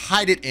spot to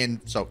hide it in,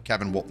 so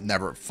Kevin will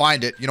never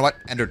find it. You know what?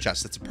 Ender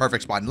chest. That's a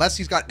perfect spot. Unless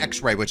he's got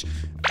X-ray, which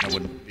I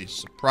wouldn't be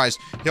surprised.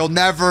 He'll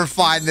never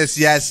find this.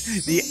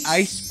 Yes, the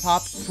Ice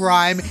Pop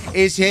Prime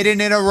is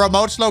hidden in a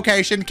remote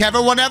location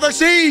Kevin will never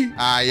see.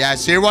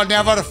 Yes, he will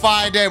never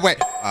find it. Wait,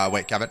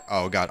 Kevin.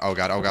 Oh God, oh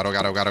God, oh God, oh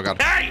God, oh God, oh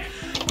God. Hey!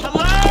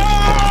 Hello!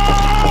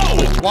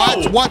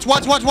 What? Oh. What?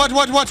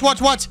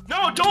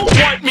 No, don't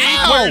what me.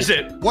 Ow. Where is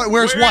it?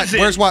 Where's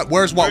what?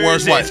 Where's what?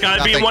 It's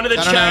gotta be in one of the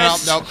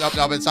chests. No,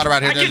 it's not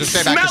around here. I can Just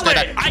stay back. smell Just stay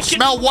it. back. I can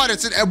Smell what?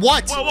 It's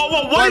what?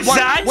 Whoa, what is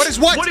that? What is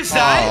what? What is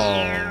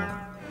that?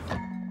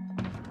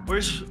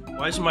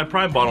 Why is my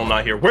Prime bottle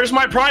not here? Where's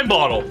my Prime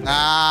bottle?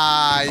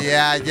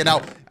 Yeah, you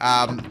know,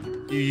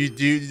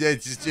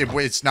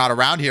 it's not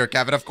around here,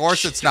 Kevin. Of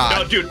course it's not.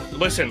 No, dude,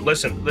 listen.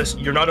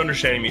 You're not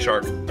understanding me,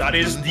 Shark. That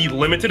is the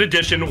limited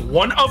edition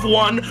 1 of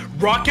 1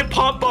 Rocket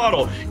Pop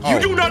bottle. You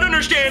do not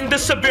understand the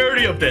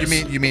severity of this.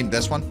 You mean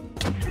this one?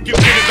 Give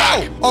it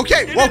back.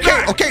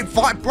 Okay,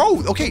 fine,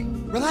 bro. Okay,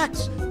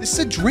 relax. This is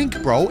a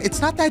drink, bro. It's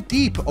not that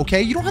deep,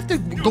 okay? You don't have to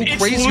go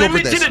crazy over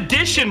this. It's limited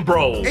edition,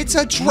 bro. It's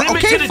a drink.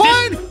 Okay,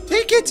 fine.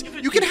 Take it.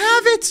 You can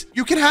have it.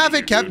 You can have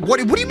it, Kev. What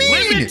do you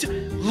mean?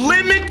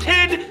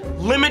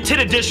 Limited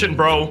edition,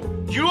 bro.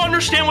 You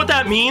understand what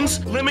that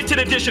means? Limited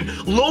edition.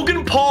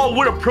 Logan Paul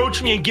would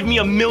approach me and give me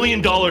 $1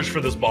 million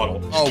for this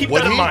bottle. Just keep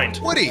that in mind.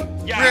 Would he?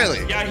 Yeah, Really?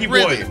 Yeah, he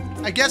really?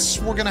 would. I guess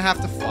we're gonna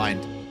have to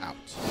find out.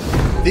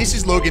 This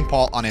is Logan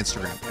Paul on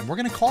Instagram, and we're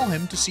gonna call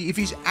him to see if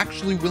he's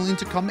actually willing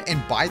to come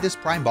and buy this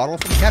Prime bottle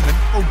from Kevin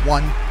for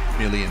 $1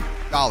 million.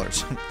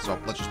 So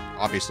let's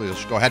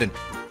just go ahead and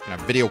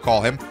video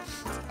call him.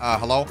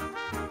 Hello?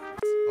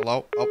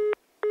 Hello? Oh,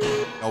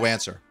 no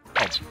answer.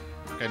 Oh,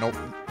 okay, no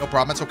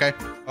problem. It's okay.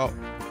 Oh,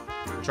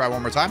 try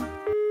one more time.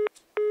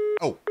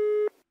 Oh,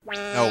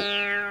 no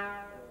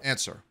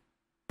answer.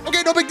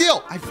 Okay, no big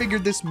deal. I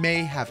figured this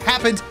may have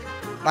happened,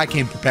 but I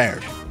came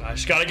prepared. I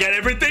just gotta get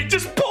everything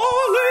just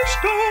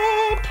polished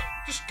up.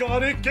 Just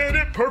gotta get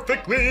it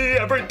perfectly.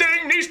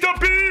 Everything needs to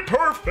be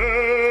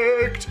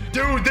perfect.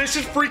 Dude, this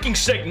is freaking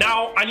sick.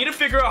 Now, I need to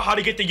figure out how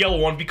to get the yellow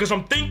one because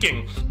I'm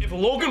thinking if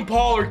Logan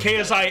Paul or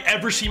KSI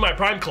ever see my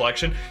Prime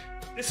collection,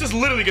 this is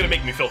literally gonna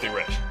make me filthy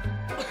rich.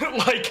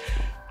 Like,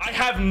 I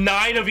have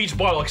 9 of each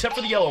bottle except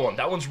for the yellow one.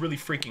 That one's really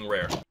freaking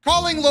rare.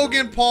 Calling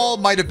Logan Paul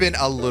might have been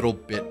a little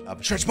bit of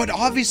a stretch, but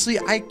obviously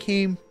I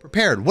came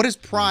prepared. What is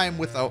Prime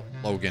without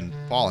Logan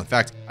Paul? In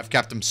fact, I've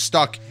kept him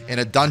stuck in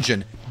a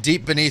dungeon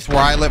deep beneath where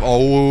I live.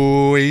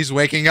 Oh, he's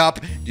waking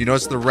up. Do you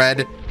notice the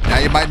red? Now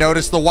you might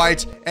notice the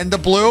white and the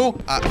blue.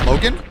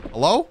 Logan?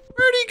 Hello?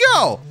 Where'd he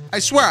go? I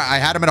swear I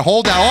had him in a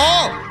hold down.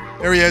 Oh,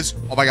 there he is.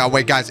 Oh my God,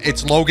 wait guys,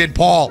 it's Logan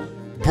Paul.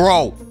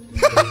 Bro.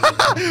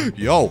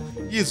 Yo,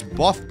 he is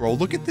buff, bro.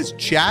 Look at this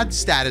Chad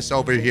status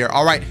over here.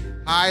 All right.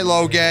 Hi,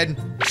 Logan.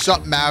 What's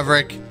up,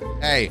 Maverick?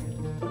 Hey,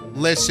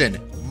 listen.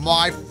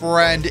 My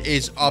friend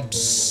is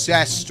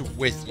obsessed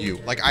with you.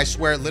 Like, I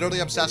swear, literally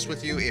obsessed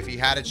with you. If he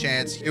had a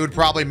chance, he would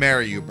probably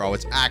marry you, bro.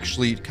 It's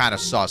actually kind of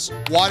sus.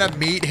 Want to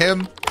meet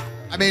him?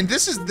 I mean,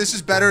 this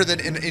is better than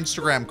an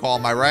Instagram call,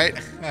 am I right?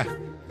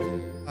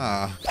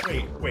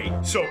 Wait.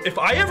 So if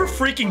I ever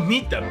freaking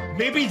meet them,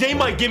 maybe they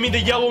might give me the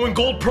yellow and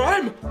gold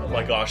Prime. Oh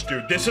my gosh,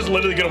 dude, this is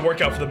literally gonna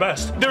work out for the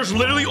best. There's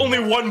literally only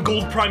 1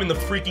 gold Prime in the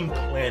freaking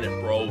planet,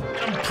 bro.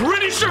 I'm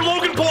pretty sure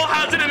Logan Paul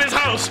has it in his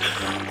house.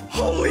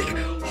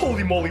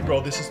 Holy moly, bro.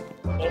 This is,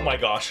 oh my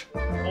gosh.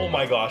 Oh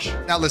my gosh.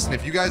 Now listen,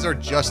 if you guys are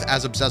just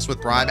as obsessed with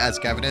Prime as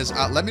Kevin is,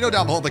 let me know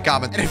down below in the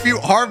comments. And if you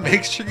are,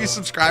 make sure you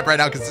subscribe right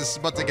now because this is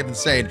about to get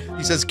insane.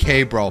 He says,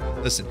 K, bro.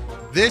 Listen,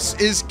 this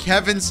is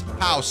Kevin's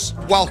house.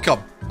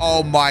 Welcome.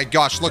 Oh my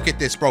gosh, look at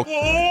this, bro.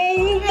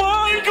 Oh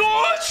my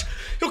gosh.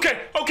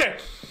 Okay.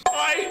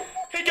 Hi.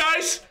 Hey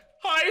guys.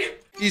 Hi.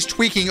 He's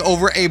tweaking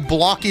over a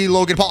blocky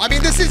Logan Paul. I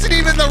mean, this isn't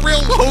even the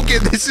real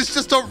Logan. This is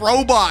just a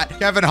robot.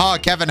 Kevin,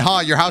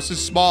 your house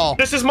is small.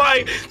 This is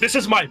my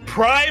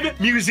Prime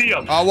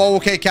museum. Oh, whoa,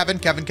 okay, Kevin.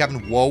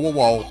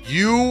 Whoa.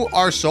 You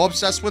are so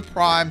obsessed with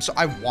Prime, so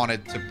I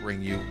wanted to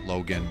bring you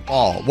Logan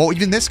Paul. Well,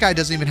 even this guy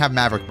doesn't even have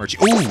Maverick merch.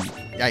 Ooh,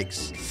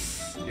 yikes.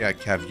 Yeah,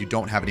 Kev, you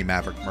don't have any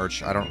Maverick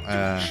merch. I don't,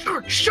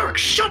 Shark,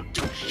 shut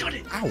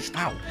it. Ow.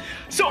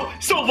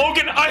 So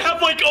Logan, I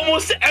have like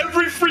almost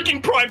every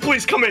freaking Prime.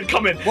 Please come in.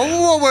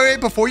 Whoa, wait,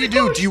 before you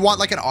do you want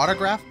like an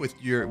autograph with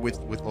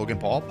Logan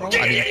Paul, bro?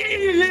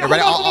 Yeah.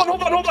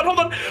 Hold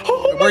on.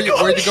 Oh where'd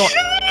you go?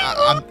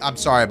 I'm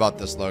sorry about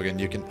this, Logan.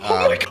 You can,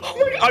 Oh my God.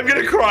 I'm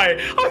gonna cry.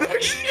 I'm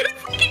actually gonna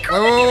freaking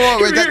cry.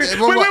 Wait,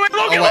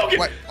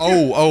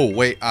 Logan.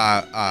 Wait,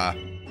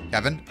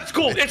 Kevin? It's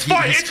cool. It's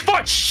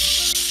fine. Shh.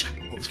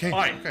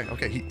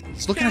 Okay.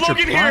 He's looking at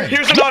Logan, your Prime.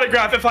 here's an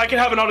autograph. If I can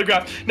have an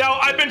autograph. Now,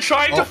 I've been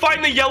trying to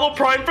find the yellow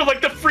Prime for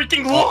like the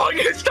freaking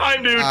longest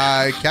time, dude.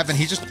 Kevin,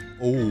 he just.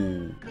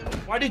 Oh.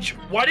 Why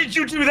did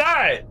you do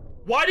that?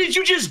 Why did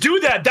you just do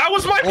that? That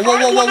was my Whoa,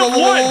 prime whoa, whoa, one whoa, of whoa,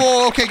 whoa, one. whoa,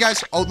 whoa. Okay,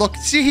 guys. Oh, look.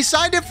 See, he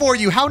signed it for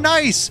you. How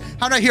nice.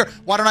 How nice. Here,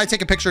 why don't I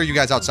take a picture of you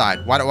guys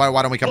outside? Why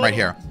don't we come right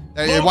here?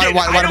 Logan,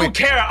 I don't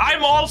care.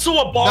 I'm also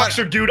a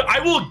boxer, dude. I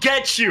will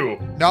get you.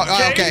 No,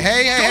 okay.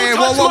 Hey,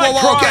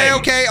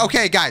 whoa.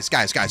 Okay,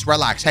 guys,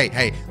 relax.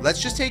 Hey,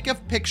 let's just take a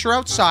picture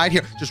outside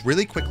here. Just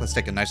really quick, let's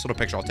take a nice little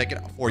picture. I'll take it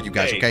for you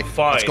guys, okay?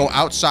 Fine. Let's go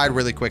outside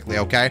really quickly,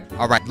 okay?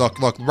 All right, look,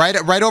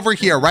 right over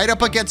here, right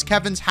up against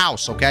Kevin's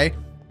house, okay?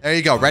 There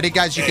you go. Ready,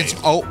 guys? You can.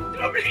 Oh.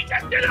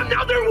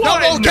 Another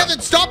one. No, Kevin,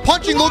 stop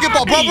punching Logan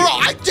Paul. Bro,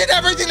 I did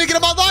everything to get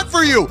him online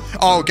for you.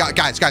 Oh,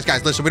 guys,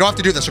 listen, we don't have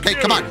to do this, okay?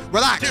 Come on,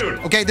 relax. Dude.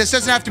 Okay, this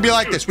doesn't have to be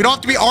like this. We don't have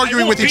to be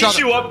arguing with each other.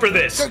 I will beat you up for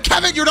this.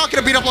 Kevin, you're not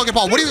going to beat up Logan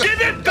Paul. What are you?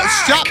 Give it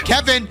back. Stop,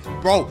 Kevin.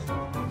 Bro,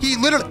 he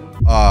literally.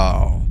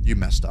 Oh, you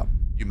messed up.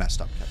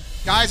 Kevin.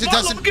 Guys, it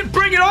doesn't. Logan,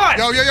 bring it on.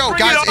 Yo,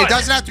 guys, it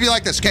doesn't have to be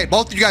like this. Okay,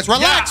 both of you guys,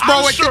 relax, yeah, bro.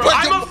 I'm sure.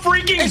 I'm a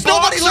freaking Is boxer,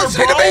 nobody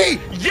listening bro. to me?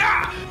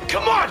 Yeah.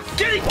 Come on,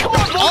 get it. Come on,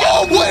 Logan.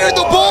 Oh, what are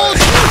the balls?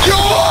 Yo!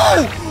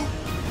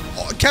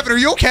 Oh, Kevin, are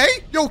you okay?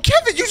 Yo,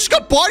 Kevin, you just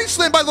got body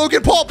slammed by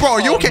Logan Paul, bro.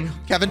 Are you okay?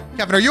 Kevin,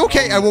 are you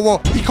okay? Whoa.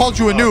 He called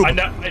you a noob.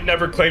 I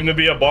never claimed to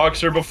be a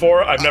boxer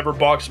before. I've never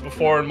boxed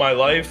before in my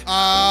life.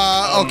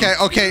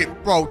 Okay.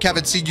 Bro,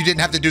 Kevin, see, you didn't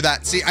have to do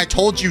that. See, I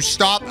told you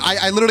stop.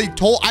 I literally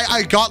told,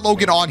 I got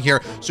Logan on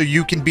here so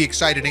you can be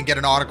excited and get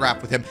an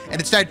autograph with him. And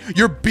instead,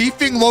 you're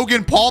beefing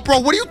Logan Paul, bro.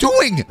 What are you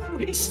doing?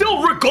 He's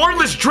still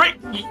regardless drink.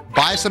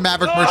 Buy some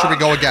Maverick merch and we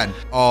go again.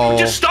 Oh.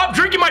 Just stop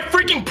drinking my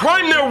freaking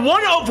prime. They're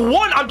one of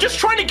one. I'm just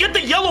trying to get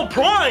the yellow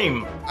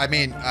prime. I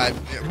mean,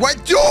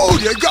 what, dude?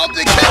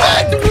 Kevin!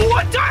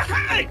 What the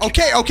heck?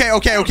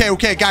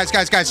 Okay, guys,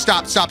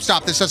 stop.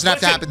 This doesn't have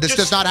to happen. This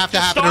does not have to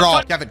happen at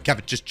all.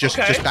 Kevin, just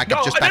back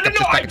up.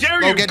 No, I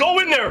dare you. Logan.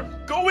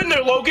 Go in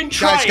there, Logan.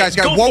 Try guys.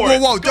 Go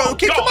Whoa. Go,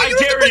 Okay, come on. I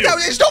dare you.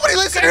 Is nobody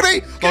listening to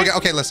me? Okay.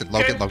 Okay, listen,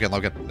 Logan.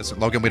 Listen,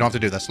 Logan, we don't have to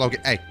do this. Logan,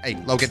 hey,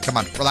 Logan, come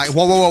on. Relax.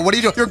 Whoa. What are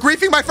you doing? You're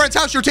griefing my friend's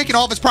house. You're taking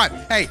all of his prime.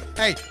 Hey,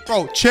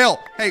 bro, chill.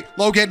 Hey,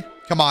 Logan.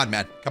 Come on,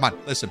 man. Come on.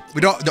 Listen,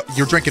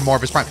 you're drinking more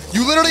of his prime.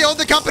 You literally own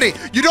the company.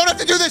 You don't have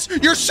to do this.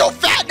 You're so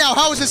fat now.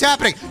 How is this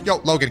happening? Yo,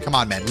 Logan, come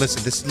on, man.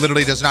 Listen, this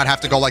literally does not have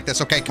to go like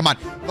this, okay? Come on.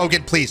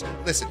 Logan, please.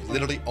 Listen, you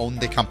literally own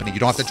the company. You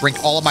don't have to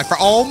drink all of my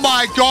prime. Oh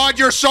my God,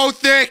 you're so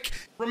thick.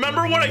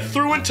 Remember what I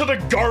threw into the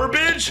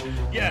garbage?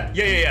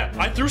 Yeah.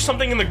 I threw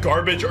something in the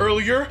garbage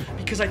earlier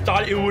because I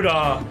thought it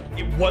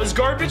was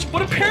garbage,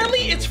 but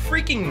apparently it's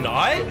freaking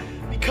not,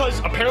 because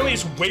apparently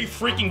it's way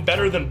freaking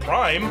better than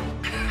prime.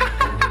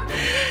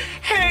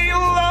 Hey,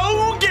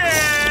 Logan!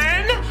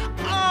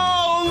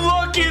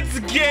 Oh, look, it's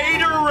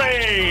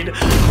Gatorade!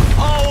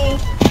 Oh.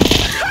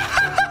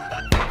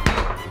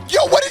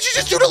 Yo, what did you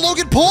just do to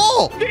Logan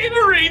Paul?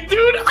 Gatorade,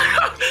 dude!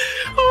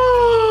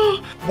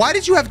 Oh. Why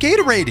did you have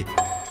Gatorade?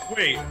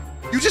 Wait.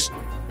 You just...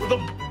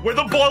 Where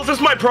the balls is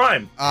my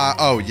prime?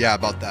 Oh, yeah,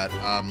 about that.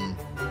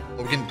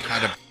 Logan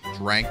kind of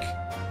drank,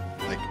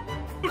 like,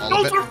 all of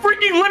Those it. are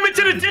freaking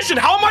limited edition.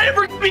 How am I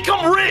ever gonna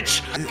become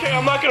rich? Okay,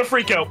 I'm not gonna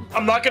freak out.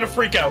 Not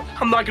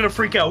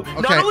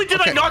only did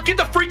I not get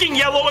the freaking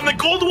yellow and the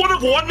gold one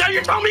of one, now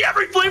you're telling me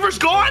every flavor's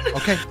gone?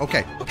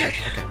 Okay.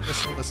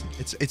 Listen.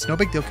 It's no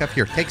big deal, Kev.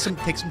 Here, take some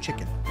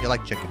chicken. You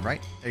like chicken,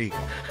 right? There you go.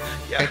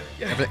 Yeah.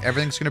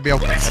 Everything's gonna be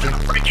okay.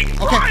 Freaking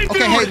prime,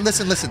 Okay. Hey, dude.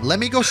 listen. Let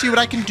me go see what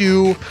I can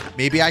do.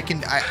 Maybe I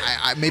can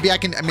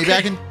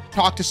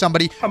talk to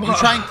somebody. I'm gonna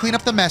try and clean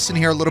up the mess in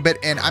here a little bit,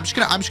 and I'm just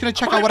gonna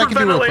check out what I can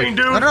do real quick.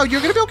 Dude. No,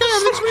 you're gonna be okay.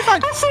 Everything's gonna be fine.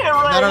 That's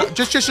not right. No,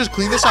 just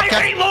clean this up, I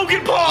Kev. hate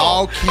Logan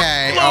Paul.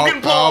 Okay.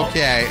 Logan Paul.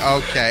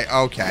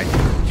 Okay.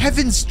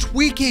 Kevin's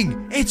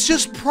tweaking. It's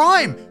just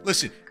prime.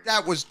 Listen,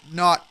 that was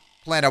not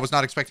planned. I was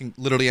not expecting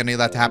literally any of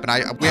that to happen.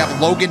 We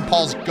have Logan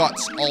Paul's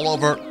guts all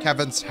over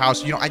Kevin's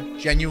house. You know, I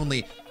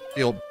genuinely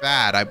feel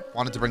bad. I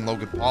wanted to bring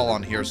Logan Paul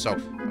on here, so I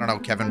don't know,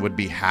 Kevin would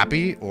be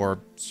happy or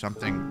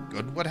something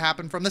good would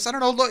happen from this. I don't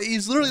know.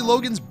 He's literally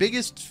Logan's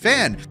biggest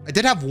fan. I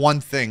did have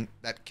one thing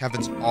that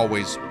Kevin's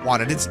always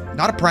wanted. It's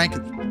not a prank.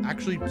 It's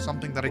actually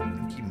something that I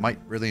think he might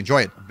really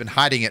enjoy. I've been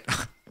hiding it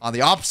on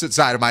the opposite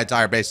side of my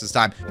entire base this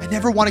time. I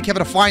never wanted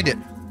Kevin to find it,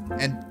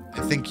 and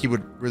I think he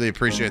would really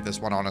appreciate this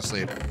one,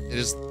 honestly. It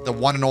is the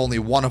one and only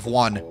one of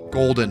one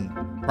golden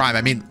prime.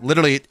 I mean,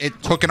 literally,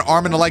 it took an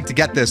arm and a leg to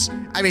get this.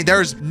 I mean,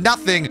 there's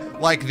nothing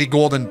like the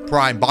golden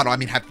prime bottle. I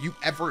mean, have you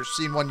ever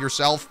seen one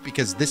yourself?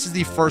 Because this is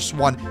the first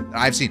one that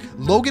I've seen.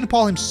 Logan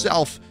Paul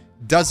himself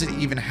doesn't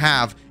even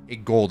have a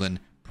golden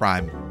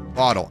prime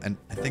bottle. And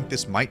I think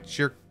this might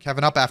cheer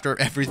Kevin up after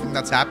everything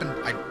that's happened.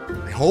 I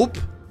hope.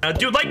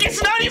 Dude, like,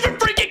 it's not even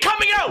freaking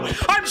coming out!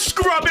 I'm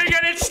scrubbing and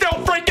it's still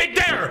freaking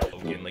there!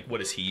 Logan, like, what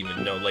does he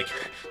even know? Like,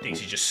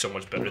 thinks he's just so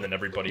much better than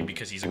everybody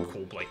because he's a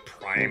cool, like,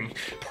 prime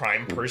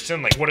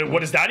person? Like, what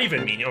does that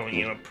even mean?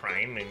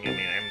 Prime, and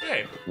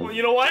hey, well,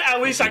 you know what?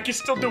 At least I can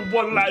still do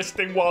one last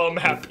thing while I'm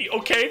happy,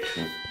 okay?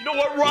 You know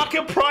what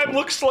Rocket Prime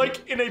looks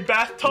like in a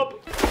bathtub?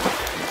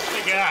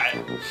 Look at that.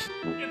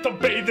 You have to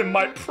bathe in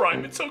my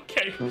prime, it's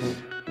okay.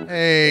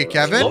 Hey,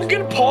 Kevin.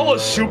 Logan Paul a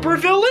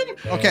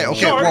supervillain? Okay.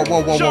 Shark,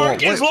 Whoa.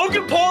 Shark, is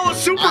Logan Paul a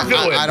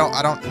supervillain?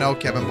 I don't know,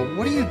 Kevin, but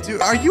what do you do?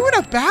 Are you in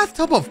a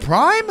bathtub of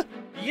Prime?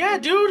 Yeah,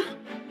 dude.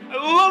 I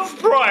love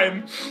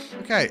Prime.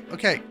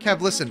 Okay,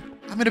 Kev, listen.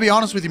 I'm gonna be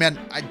honest with you, man.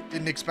 I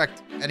didn't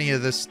expect any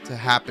of this to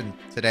happen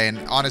today, and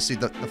honestly,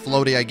 the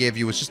floaty I gave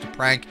you was just a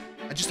prank.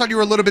 I just thought you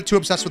were a little bit too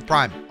obsessed with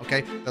Prime,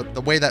 okay?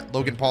 The way that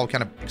Logan Paul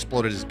kind of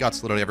exploded his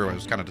guts literally everywhere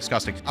was kind of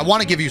disgusting. I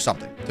want to give you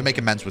something to make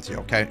amends with you,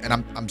 okay? And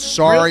I'm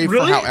sorry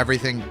Really? for how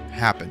everything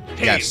happened.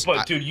 Hey, Yes.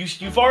 but dude,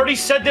 you've already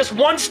said this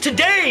once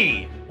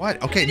today.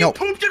 What? Okay, You no.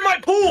 pooped in my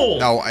pool.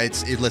 No,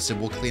 listen,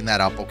 we'll clean that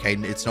up, okay?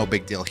 It's no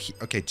big deal.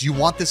 Okay, do you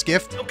want this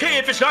gift? Okay,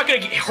 if it's not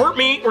gonna hurt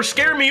me or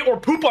scare me or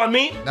poop on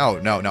me. No.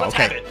 Let's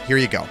have Okay, it. here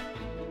you go.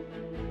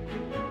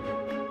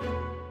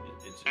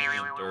 It's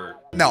dirt.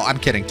 No, I'm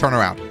kidding. Turn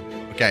around.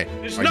 Okay,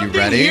 There's are you nothing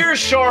ready? here,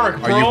 Shark,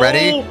 bro. Are you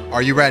ready?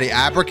 Are you ready?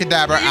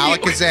 Abracadabra,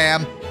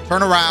 alakazam.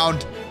 Turn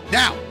around.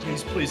 Now.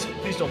 Please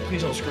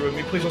don't screw with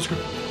me. Please don't screw.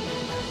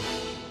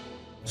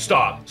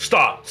 Stop.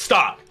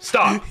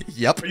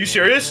 Yep. Are you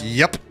serious?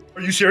 Yep.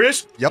 Are you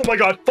serious? Yep. Oh my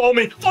god, follow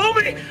me.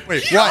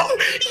 Wait, Yo,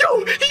 what?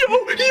 Yo.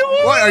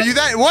 What? Are you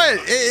that?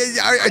 What?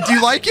 Do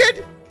you like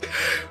it?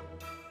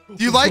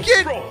 Do you like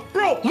it?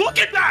 Bro, look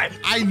at that.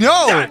 I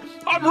know. Dad,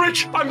 I'm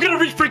rich. I'm gonna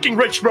be freaking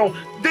rich, bro.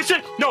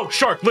 No,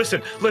 Shark,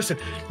 listen.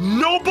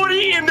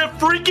 Nobody in the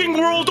freaking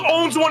world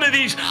owns one of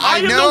these. I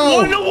am know. the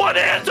one-to-one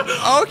answer.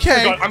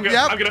 Okay. Oh my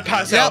God, I'm gonna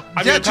pass out.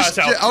 I'm Yeah, gonna pass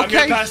out. okay. I'm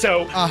gonna pass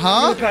out. Uh-huh.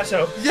 I'm gonna pass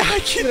out. Yeah, I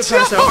can I'm gonna tell.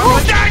 pass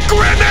out. That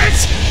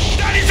grimace!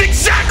 That is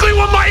exactly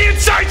what my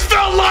insides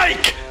felt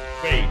like!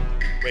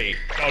 Wait.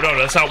 No,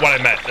 that's not what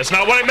I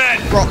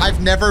meant. Bro,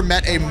 I've never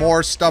met a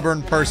more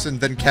stubborn person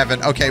than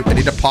Kevin. Okay, I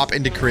need to pop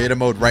into creative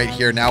mode right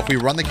here. Now, if we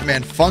run the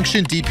command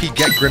function DP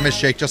get grimace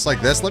shake just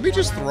like this, let me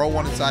just throw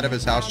one inside of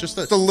his house. Just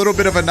a little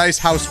bit of a nice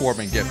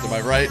housewarming gift, am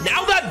I right?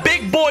 Now that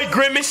big boy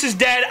Grimace is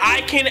dead,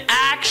 I can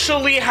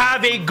actually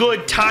have a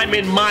good time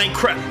in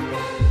Minecraft.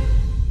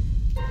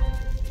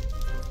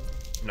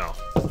 No.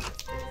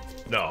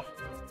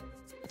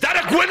 Is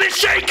that a Grimace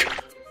shake?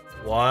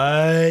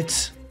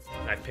 What?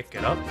 Can I pick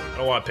it up? I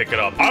don't want to pick it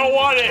up. I don't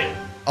want it.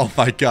 Oh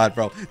my god,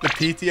 bro. The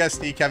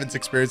PTSD Kevin's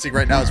experiencing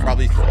right now is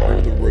probably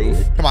through the roof.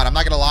 Come on, I'm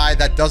not gonna lie.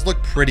 That does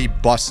look pretty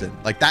bussin'.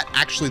 Like, that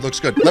actually looks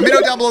good. Let me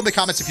know down below in the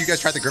comments if you guys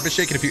tried the grimace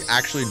shake and if you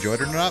actually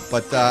enjoyed it or not.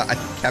 But I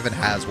think Kevin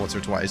has once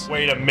or twice.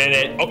 Wait a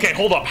minute. Okay,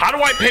 hold up. How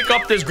do I pick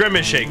up this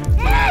Grimace shake?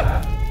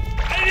 Ah!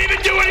 I didn't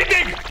even do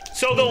anything.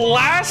 So the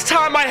last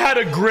time I had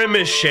a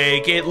Grimace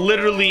shake, it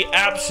literally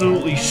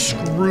absolutely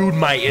screwed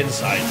my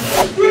insides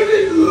up.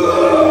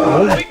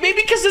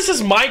 Maybe because this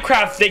is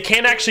Minecraft, they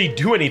can't actually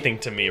do anything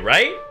to me,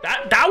 right?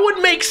 That would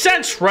make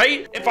sense,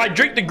 right? If I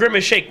drink the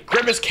Grimace shake,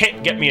 Grimace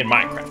can't get me in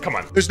Minecraft. Come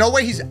on. There's no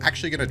way he's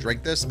actually gonna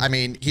drink this. I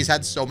mean, he's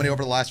had so many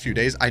over the last few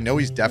days. I know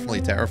he's definitely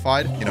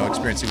terrified, you know,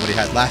 experiencing what he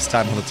had last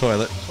time on the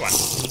toilet. Come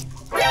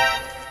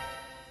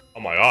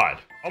on.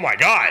 Oh my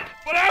god.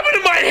 What happened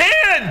to my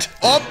hand?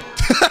 Oh,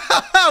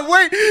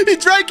 wait, he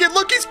drank it.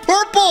 Look, he's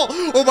purple.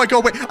 Oh my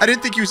god, wait. I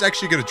didn't think he was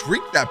actually gonna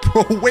drink that,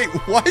 bro. Wait,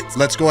 what?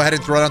 Let's go ahead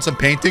and throw down some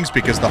paintings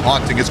because the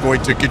haunting is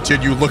going to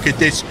continue. Look at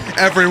this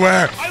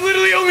everywhere. I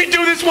literally only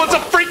do this once a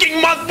freaking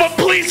month, but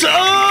please,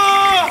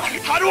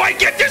 how do I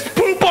get this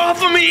poop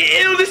off of me?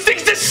 Ew, this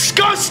thing's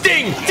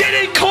disgusting. Did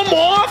it come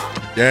off?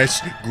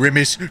 Yes,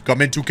 Grimace,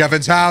 come into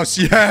Kevin's house.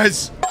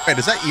 Yes. Wait,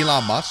 is that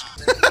Elon Musk?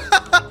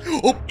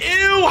 Oh.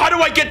 Ew, how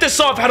do I get this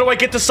off?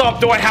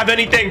 Do I have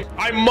anything?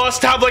 I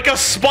must have like a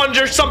sponge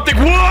or something.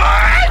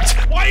 What?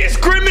 Why is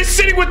Grimace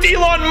sitting with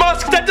Elon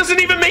Musk? That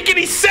doesn't even make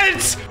any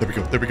sense.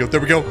 There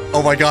we go.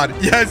 Oh my god,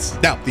 yes.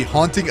 Now, the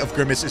haunting of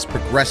Grimace is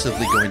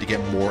progressively going to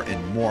get more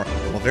and more.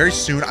 And well, very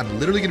soon, I'm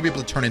literally going to be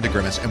able to turn into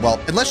Grimace. And well,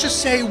 and let's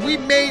just say we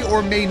may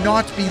or may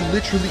not be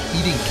literally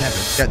eating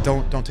Kevin. Yeah,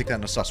 don't take that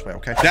in a sus way,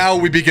 okay? Now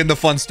we begin the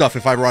fun stuff.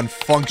 If I run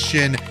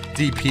function,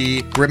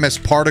 DP, Grimace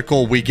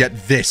particle, we get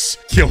this.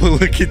 Yo,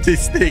 look at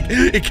this thing.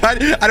 It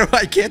kind of,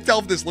 I can't tell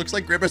if this looks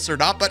like Grimace or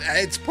not, but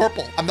it's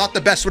purple. I'm not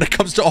the best when it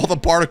comes to all the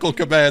particle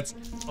commands.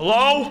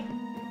 Hello?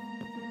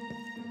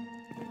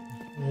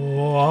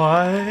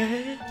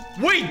 What?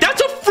 Wait,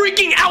 that's a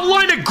freaking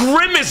outline of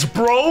Grimace,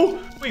 bro.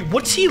 Wait,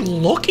 what's he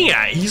looking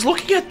at? He's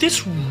looking at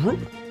this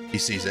room. He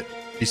sees it.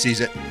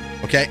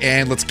 Okay,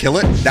 and let's kill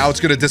it. Now it's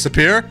gonna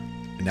disappear.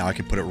 And now I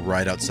can put it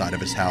right outside of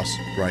his house,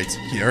 right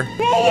here.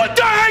 Oh, what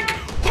the heck?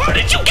 How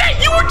did you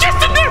get? You were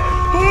just in there.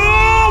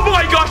 Oh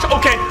my gosh.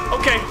 Okay.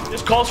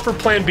 This calls for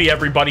plan B,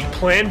 everybody.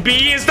 Plan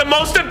B is the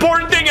most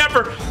important thing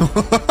ever.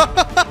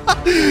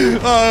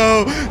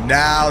 Oh,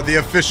 now the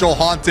official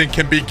haunting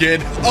can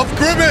begin of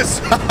Grimace.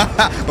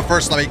 But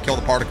first, let me kill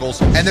the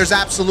particles. And there's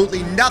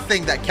absolutely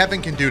nothing that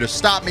Kevin can do to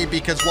stop me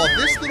because, well,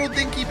 this little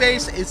dinky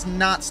base is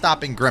not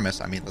stopping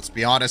Grimace. I mean, let's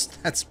be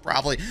honest. That's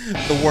probably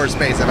the worst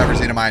base I've ever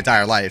seen in my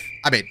entire life.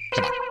 I mean,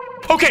 come on.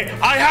 Okay,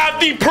 I have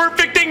the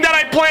perfect thing that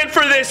I planned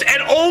for this,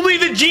 and only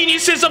the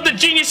geniuses of the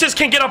geniuses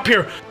can get up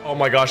here. Oh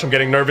my gosh, I'm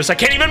getting nervous. I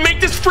can't even make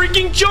this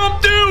freaking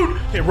jump, dude.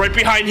 Okay, right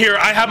behind here,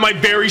 I have my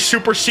very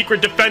super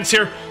secret defense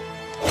here.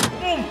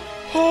 Boom.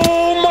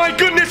 Oh my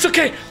goodness.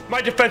 Okay, My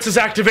defense is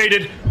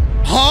activated.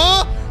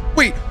 Huh?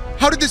 Wait,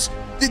 how did this...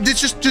 It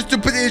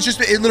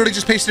literally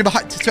just pasted it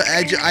behind.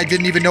 I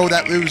didn't even know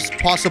that it was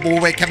possible.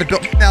 Wait, Kevin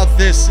built. Now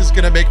this is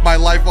gonna make my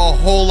life a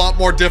whole lot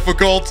more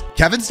difficult.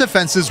 Kevin's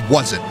defenses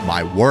wasn't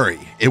my worry.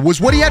 It was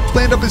what he had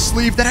planned up his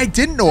sleeve that I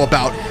didn't know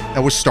about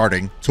that was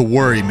starting to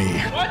worry me.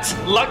 What?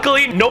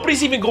 Luckily,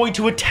 nobody's even going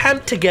to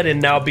attempt to get in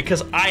now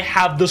because I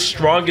have the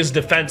strongest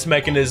defense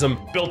mechanism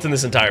built in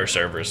this entire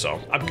server, so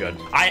I'm good.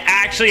 I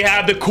actually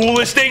have the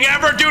coolest thing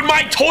ever, dude.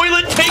 My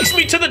toilet takes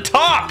me to the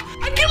top.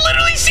 I can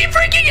literally see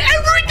freaking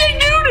everything,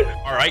 dude.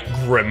 All right,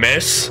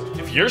 Grimace,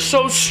 if you're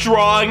so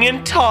strong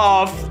and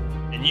tough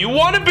and you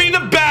want to be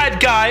the bad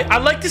guy,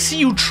 I'd like to see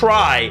you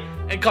try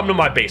and come to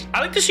my base. I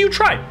like to see you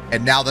try.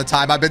 And now the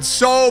time I've been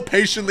so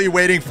patiently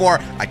waiting for,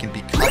 I can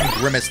become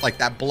Grimace like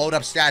that blowed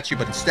up statue,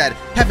 but instead,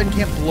 Kevin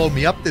can't blow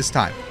me up this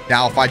time.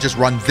 Now, if I just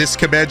run this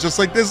command just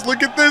like this,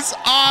 look at this.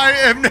 I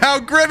am now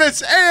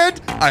Grimace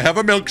and I have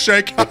a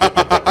milkshake.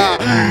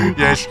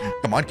 Yes.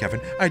 Come on, Kevin.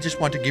 I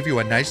just want to give you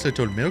a nice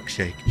little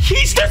milkshake.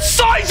 He's the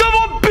size of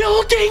a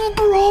building,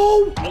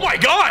 bro. Oh my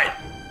God.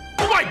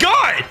 Oh my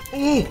God.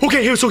 Oh,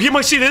 okay, so he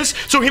might see this.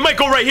 So he might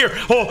go right here.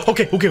 Oh,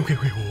 okay.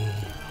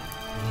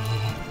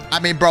 I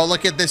mean, bro,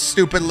 look at this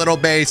stupid little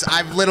base.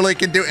 I literally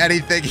can do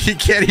anything. He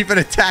can't even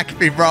attack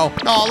me, bro.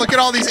 Oh, look at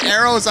all these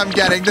arrows I'm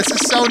getting. This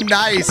is so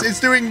nice. It's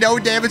doing no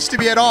damage to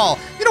me at all.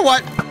 You know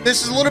what?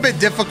 This is a little bit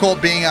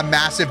difficult being a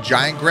massive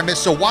giant Grimace,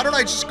 so why don't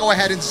I just go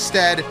ahead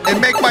instead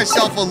and make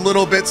myself a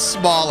little bit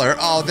smaller?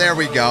 Oh, there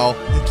we go.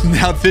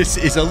 Now this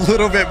is a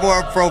little bit more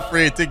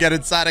appropriate to get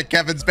inside of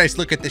Kevin's base.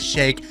 Look at the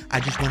shake.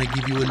 I just want to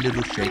give you a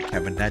little shake,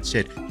 Kevin. That's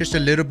it. Just a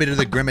little bit of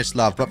the Grimace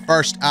love. But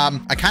first,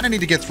 I kind of need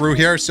to get through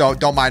here, so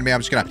don't mind me. I'm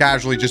just going to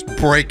casually just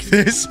break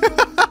this.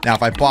 Now,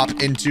 if I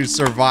pop into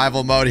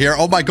survival mode here.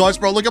 Oh my gosh,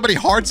 bro, look how many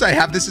hearts I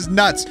have. This is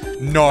nuts.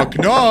 Knock,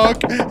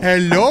 knock.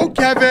 Hello,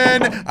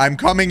 Kevin. I'm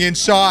coming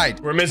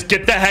inside. Grimace,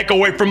 get the heck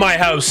away from my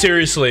house.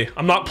 Seriously.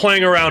 I'm not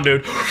playing around,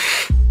 dude.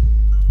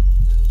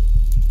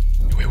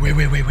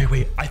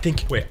 Wait. I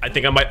think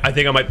I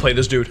might play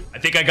this dude. I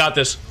think I got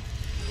this.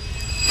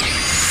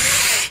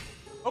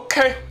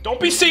 Okay. Don't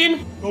be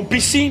seen. Don't be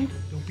seen.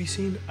 Don't be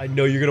seen. I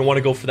know you're gonna want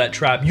to go for that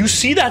trap. You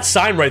see that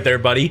sign right there,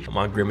 buddy. Come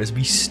on, Grimace.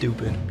 Be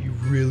stupid. Be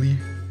really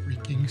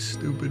freaking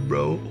stupid,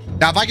 bro.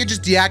 Now, if I can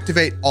just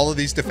deactivate all of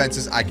these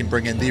defenses, I can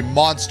bring in the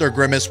monster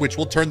Grimace, which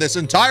will turn this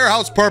entire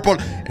house purple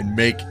and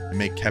make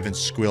Kevin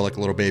squeal like a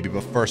little baby.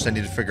 But first, I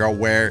need to figure out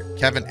where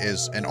Kevin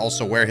is and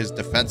also where his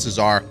defenses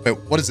are. Wait,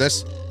 what is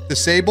this?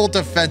 Disable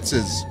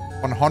defenses.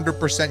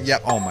 100%.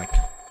 Yep. Oh my.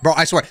 Bro,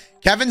 I swear.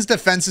 Kevin's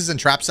defenses and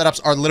trap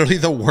setups are literally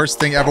the worst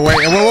thing ever.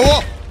 Wait,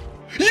 whoa.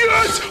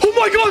 Yes! Oh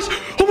my gosh!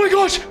 Oh my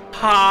gosh!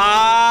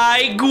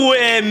 Hi,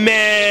 Grimace!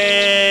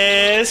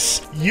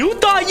 You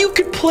thought you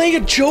could play a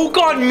joke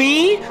on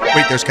me?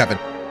 Wait, there's Kevin.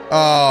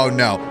 Oh,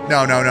 no.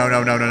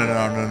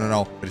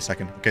 No. Wait a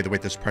second. Okay,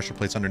 wait, there's pressure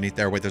plates underneath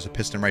there. Wait, there's a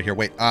piston right here.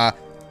 Wait,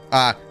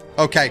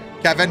 okay,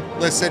 Kevin,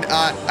 listen,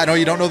 I know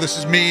you don't know this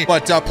is me,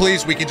 but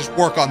please, we can just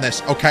work on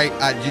this, okay?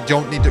 You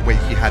don't need to, wait,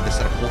 he had this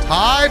set up the whole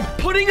time?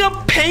 Putting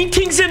up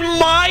paintings in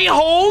my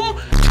home?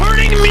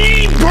 Turning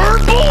me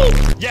purple?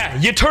 Yeah,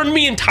 you turned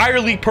me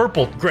entirely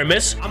purple,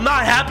 Grimace. I'm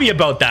not happy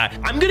about that.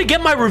 I'm gonna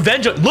get my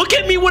revenge. Look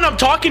at me when I'm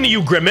talking to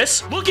you,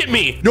 Grimace. Look at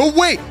me. No,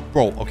 wait.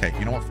 Bro, okay,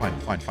 you know what? Fine.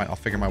 I'll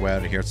figure my way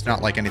out of here. It's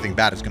not like anything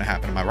bad is gonna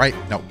happen, am I right?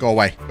 No, go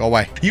away.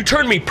 You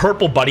turned me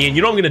purple, buddy, and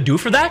you know what I'm gonna do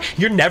for that?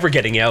 You're never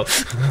getting out.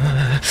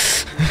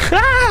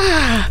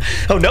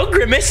 Oh no,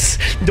 Grimace.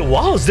 The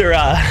walls,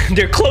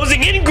 they're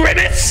closing in,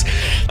 Grimace.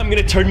 I'm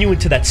gonna turn you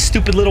into that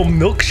stupid little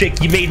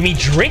milkshake you made me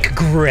drink,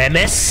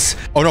 Grimace.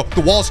 Oh no,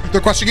 the walls,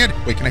 they're crushing in.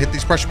 Wait, can I hit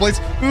these pressure plates?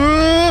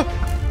 Oh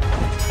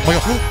my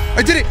god,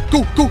 I did it.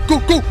 Go.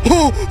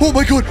 Oh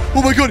my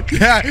god.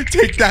 Yeah,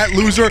 take that,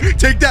 loser.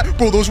 Take that.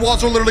 Bro, those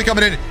walls are literally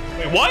coming in.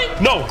 Wait,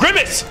 what? No,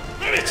 Grimace,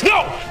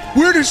 no.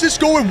 Where does this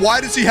go and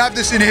why does he have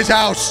this in his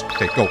house?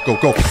 Okay, go.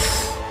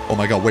 Oh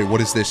my god, wait,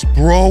 what is this?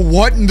 Bro,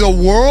 what in the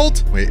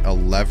world? Wait, a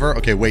lever?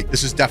 Okay, wait,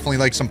 this is definitely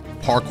like some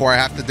parkour I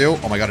have to do.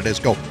 Oh my god, it is.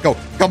 Go.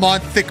 Come on,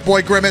 thick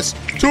boy Grimace.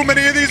 Too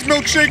many of these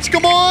milkshakes,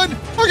 come on.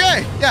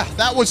 Okay, yeah,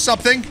 that was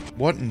something.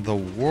 What in the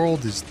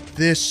world is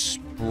this,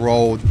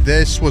 bro?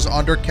 This was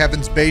under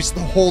Kevin's base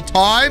the whole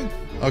time?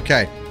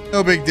 Okay,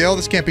 no big deal.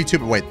 This can't be too,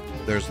 but wait,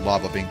 there's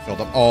lava being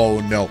filled up. Oh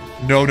no.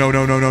 No.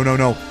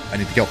 I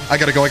need to go. I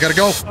gotta go.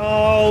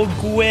 Oh,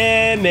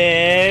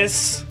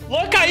 Grimace.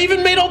 Look, I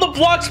even made all the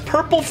blocks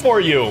purple for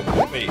you.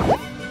 Wait,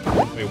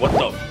 what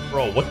the?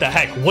 Bro, what the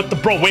heck?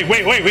 Bro,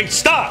 wait,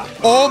 stop.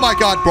 Oh my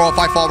god, bro, if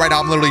I fall right now,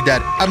 I'm literally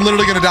dead. I'm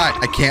literally gonna die.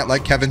 I can't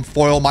let Kevin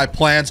foil my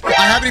plans. I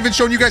haven't even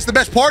shown you guys the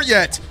best part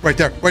yet. Right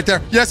there.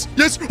 Yes.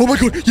 Oh my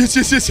god. Yes.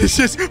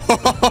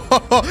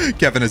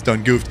 Kevin has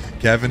done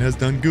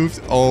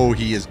goofed. Oh,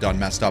 he is done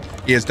messed up.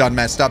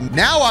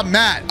 Now I'm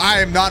mad.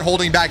 I am not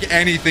holding back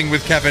anything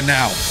with Kevin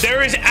now.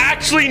 There is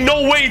actually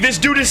no way this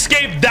dude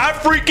escaped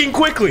that freaking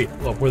quickly.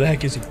 Look, where the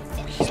heck is he?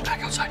 Oh, he's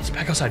back outside.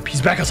 back outside.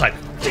 He's back outside.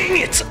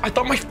 Dang it! I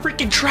thought my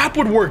freaking trap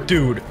would work,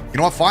 dude. You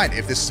know what? Fine.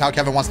 If this is how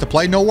Kevin wants to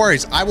play, no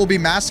worries. I will be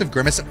massive,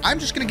 Grimace. I'm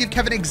just going to give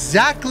Kevin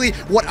exactly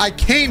what I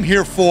came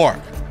here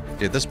for.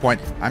 At this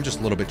point, I'm just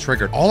a little bit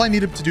triggered. All I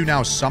need him to do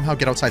now is somehow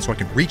get outside so I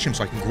can reach him,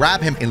 so I can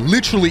grab him and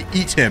literally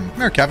eat him. Come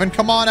here, Kevin.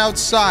 Come on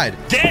outside.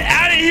 Get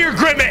out of here,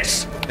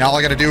 Grimace! Now all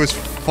I got to do is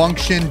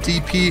function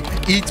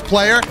DP eat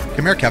player.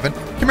 Come here, Kevin.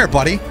 Come here,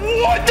 buddy.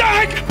 What the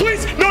heck?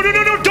 Please, no,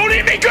 don't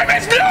eat me,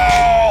 Grimace,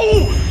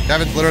 no!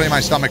 Kevin's literally in my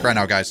stomach right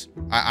now, guys.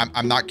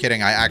 I'm not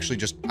kidding. I actually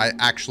just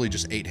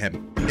ate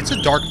him. It's a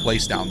dark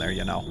place down there,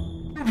 you know.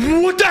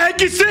 What the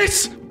heck is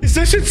this? Is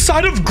this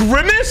inside of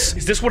Grimace?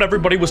 Is this what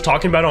everybody was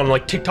talking about on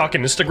like TikTok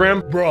and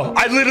Instagram? Bro,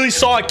 I literally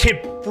saw a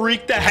kid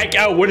freak the heck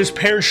out when his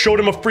parents showed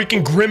him a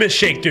freaking Grimace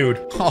shake, dude.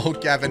 Oh,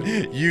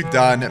 Kevin, you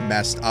done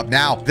messed up.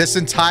 Now, this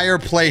entire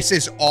place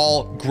is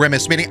all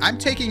Grimace, meaning I'm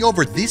taking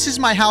over. This is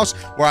my house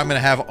where I'm going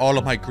to have all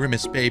of my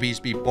Grimace babies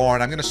be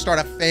born. I'm going to start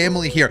a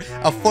family here,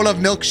 full of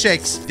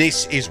milkshakes.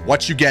 This is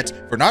what you get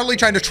for not only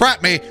trying to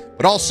trap me,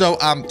 but also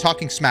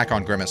talking smack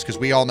on Grimace, because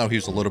we all know he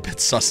was a little bit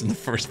sus in the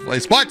first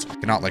place. But I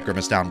cannot let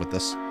Grimace down with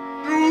this.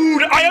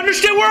 Dude, I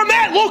understand where I'm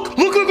at.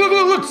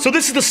 Look. So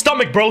this is the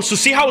stomach, bro. So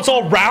see how it's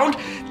all round?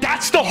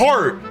 That's the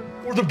heart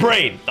or the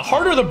brain. The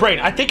heart or the brain?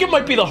 I think it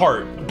might be the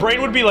heart. The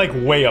brain would be like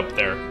way up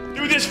there.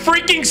 Dude, this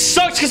freaking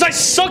sucks because I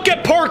suck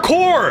at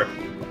parkour.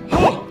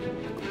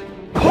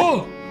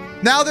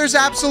 Now there's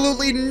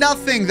absolutely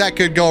nothing that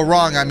could go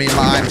wrong. I mean,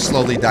 I'm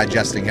slowly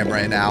digesting him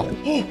right now.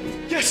 Oh,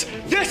 yes.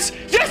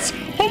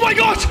 Oh my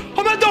gosh,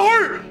 I'm at the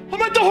heart.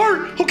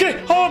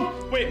 Okay,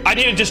 wait, I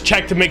need to just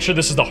check to make sure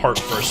this is the heart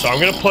first. So I'm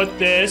gonna put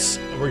this,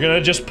 and we're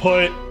gonna just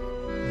put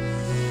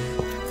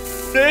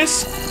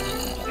this.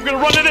 I'm gonna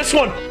run to this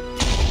one.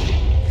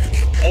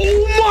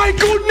 Oh my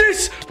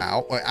goodness.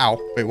 Ow.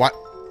 Wait, what?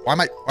 Why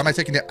am I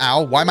taking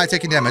Why am I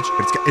taking damage?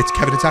 But it's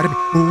Kevin inside of me.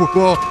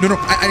 Whoa. No.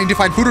 I need to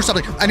find food or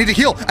something. I need to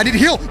heal.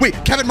 Wait,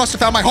 Kevin must have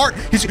found my heart.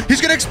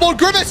 He's gonna explode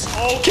Grimace.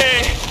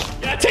 Okay.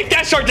 Yeah, take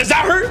that, Shark. Does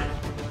that hurt?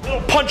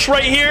 Little punch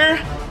right here.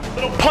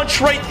 Little punch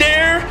right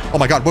there. Oh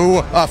my god.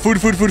 Whoa. Food.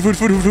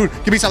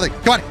 Give me something.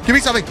 Come on. Give me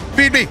something.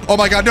 Feed me. Oh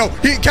my god, no.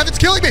 Kevin's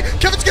killing me.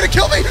 Kevin's gonna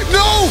kill me.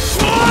 No.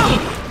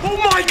 Oh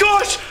my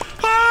gosh.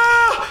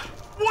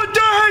 What the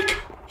heck?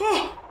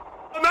 Oh,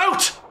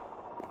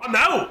 I'm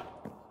out.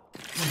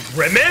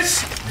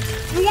 Grimace?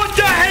 What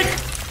the heck?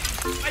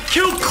 I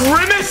killed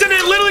Grimace and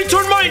it literally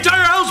turned my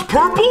entire house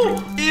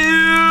purple?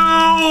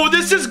 Ew,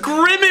 this is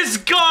Grimace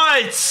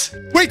guts.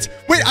 Wait,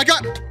 I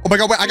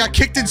got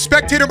kicked in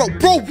spectator mode.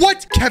 Bro,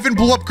 what? Kevin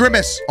blew up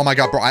Grimace. Oh my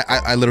god, bro,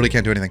 I literally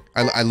can't do anything.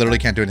 I literally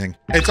can't do anything.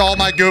 It's all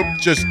my goop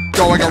just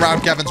going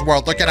around Kevin's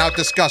world. Look at how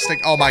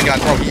disgusting. Oh my god,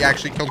 bro, he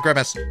actually killed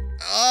Grimace.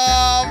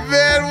 Oh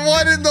man,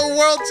 what in the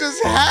world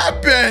just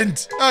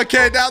happened?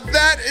 Okay, now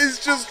that is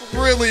just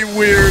really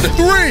weird.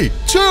 3,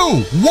 2,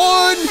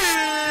 1.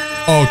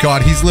 Oh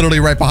god, he's literally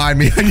right behind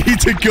me. I need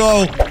to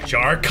go.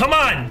 Shark, come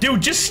on,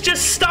 dude, just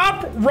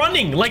stop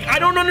running. Like, I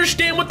don't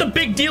understand what the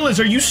big deal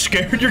is. Are you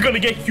scared you're gonna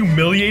get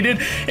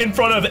humiliated in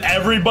front of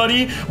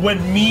everybody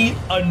when me,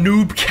 a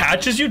noob,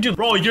 catches you? Dude,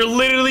 bro, you're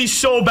literally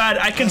so bad.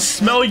 I can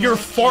smell your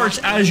farts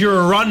as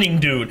you're running,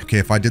 dude. Okay,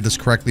 if I did this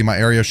correctly, my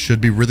area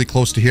should be really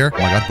close to here. Oh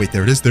my god, wait,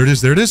 there it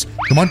is.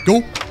 Come on,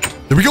 go.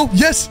 There we go.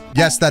 Yes,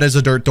 that is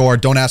a dirt door.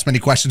 Don't ask many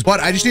questions, but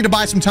I just need to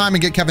buy some time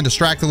and get Kevin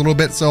distracted a little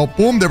bit. So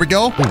boom, there we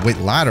go. Oh, wait,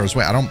 ladders.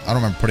 Wait, I don't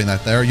remember putting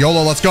that there.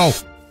 YOLO, let's go.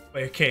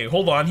 Wait, okay,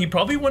 hold on. He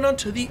probably went on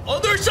to the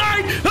other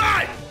side.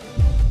 I'm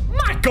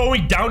not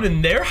going down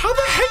in there. How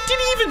the heck did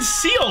he even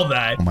see all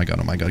that? Oh my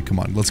god. Come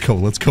on. Let's go.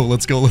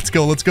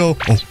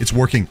 Oh, it's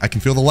working. I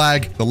can feel the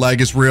lag. The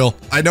lag is real.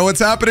 I know what's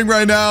happening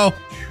right now.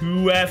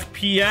 2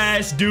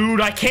 FPS,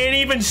 dude. I can't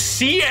even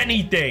see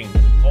anything.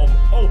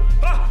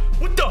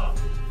 What the?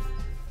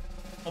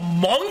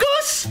 Among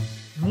Us?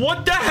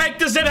 What the heck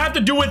does that have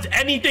to do with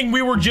anything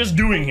we were just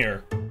doing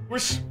here?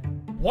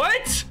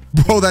 What?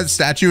 Bro, that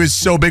statue is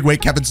so big. Wait,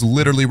 Kevin's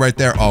literally right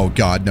there. Oh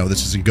god, no,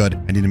 this isn't good.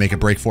 I need to make a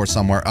break for it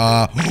somewhere.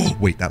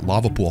 Wait, that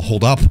lava pool.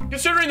 Hold up.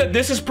 Considering that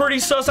this is pretty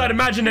sus, I'd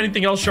imagine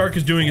anything else Shark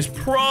is doing is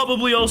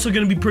probably also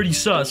gonna be pretty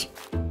sus.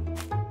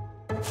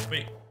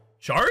 Wait,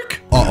 Shark?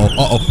 Oh,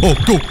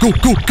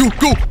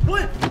 go.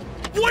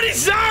 What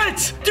is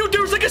that? Dude,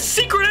 there was like a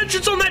secret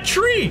entrance on that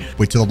tree.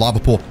 Wait, to the lava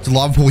pool.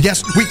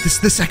 Yes, wait, this is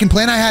the second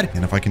plan I had.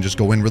 And if I can just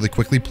go in really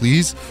quickly,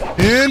 please.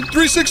 And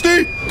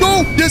 360.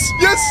 Go. Yes.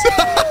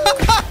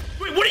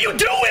 Wait, what are you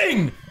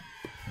doing?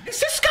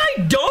 Is this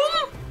guy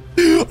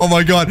dumb? Oh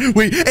my god.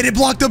 Wait, and it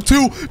blocked up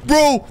too.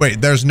 Bro.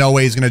 Wait, there's no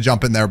way he's going to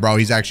jump in there, bro.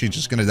 He's actually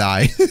just going to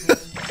die.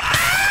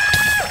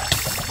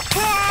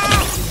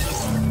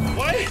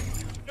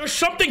 There's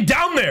something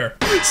down there.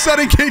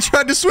 Sunny K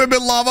tried to swim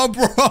in lava,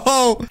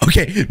 bro.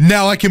 Okay,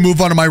 now I can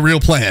move on to my real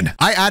plan.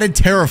 I added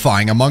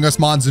terrifying Among Us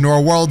mods into our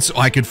world so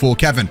I could fool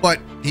Kevin, but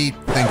he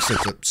thinks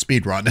it's a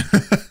speed run.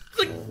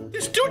 Like,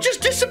 this dude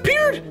just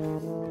disappeared.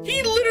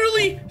 He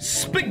literally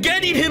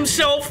spaghettied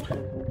himself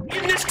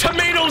in this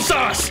tomato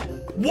sauce.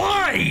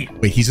 Why?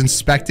 Wait, he's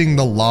inspecting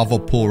the lava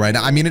pool right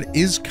now. I mean, it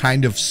is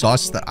kind of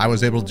sus that I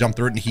was able to jump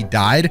through it and he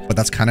died, but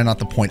that's kind of not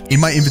the point. In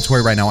my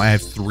inventory right now, I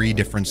have 3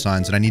 different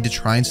signs, and I need to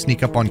try and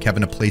sneak up on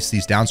Kevin to place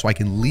these down so I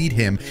can lead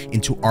him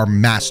into our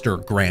master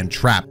grand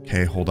trap.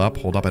 Okay, hold up.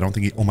 I don't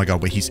think he, oh my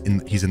God, wait, he's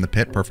in the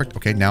pit. Perfect.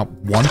 Okay, now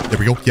 1. There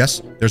we go.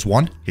 Yes, there's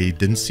 1. He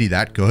didn't see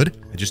that. Good.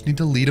 I just need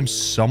to lead him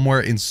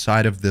somewhere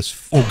inside of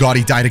this. Oh God,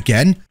 he died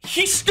again.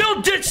 He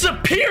still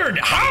disappeared.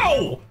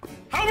 How?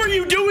 How are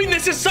you doing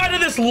this inside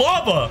of this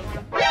lava?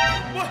 What?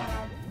 What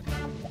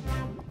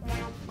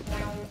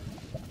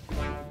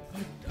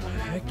the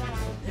heck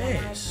is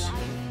this?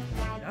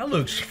 That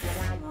looks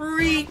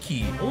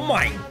freaky. Oh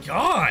my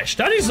gosh.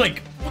 That is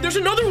like, oh, there's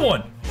another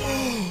one.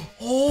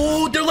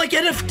 Oh, they're like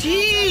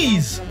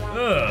NFTs.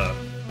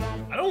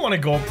 I don't want to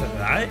go up to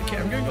that. Okay,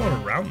 I'm gonna go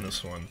around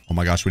this one. Oh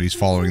my gosh, but he's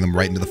following them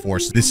right into the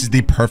forest. This is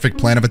the perfect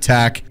plan of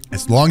attack.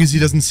 As long as he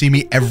doesn't see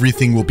me,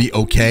 everything will be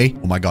okay.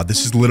 Oh my God,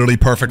 this is literally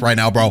perfect right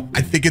now, bro.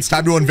 I think it's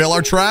time to unveil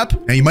our trap.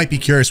 Now, you might be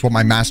curious what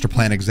my master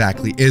plan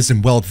exactly is,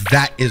 and well,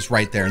 that is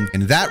right there.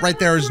 And that right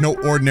there is no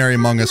ordinary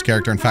Among Us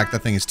character. In fact,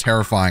 that thing is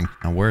terrifying.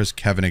 Now, where is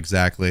Kevin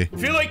exactly? I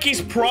feel like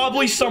he's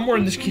probably somewhere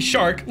in this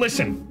shark.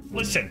 Listen.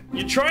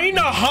 You're trying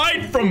to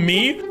hide from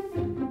me?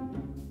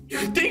 You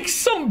think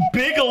some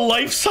big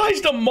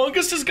life-sized Among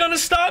Us is gonna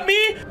stop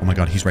me? Oh my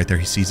God, he's right there.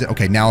 He sees it.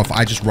 Okay, now if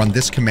I just run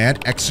this command,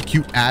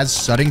 execute as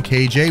Sudden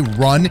KJ,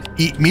 run,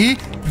 eat me,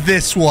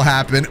 this will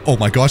happen. Oh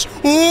my gosh.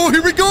 Oh,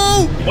 here we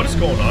go. What is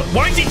going on?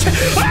 Why is he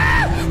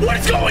what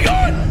is going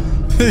on?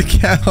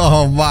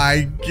 Oh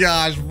my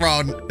gosh,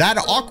 bro. That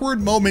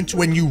awkward moment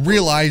when you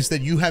realize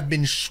that you have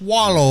been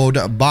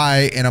swallowed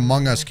by an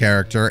Among Us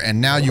character and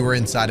now you are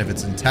inside of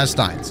its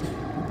intestines.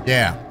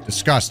 Yeah,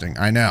 disgusting,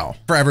 I know.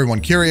 For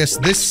everyone curious,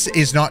 this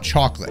is not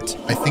chocolate.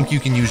 I think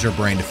you can use your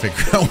brain to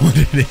figure out what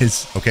it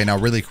is. Okay, now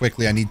really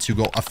quickly, I need to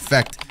go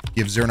effect,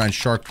 give 09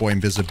 Shark Boy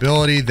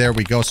invisibility. There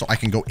we go, so I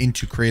can go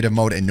into creative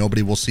mode and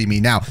nobody will see me.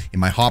 Now, in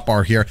my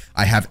hotbar here,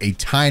 I have a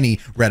tiny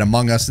red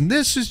Among Us, and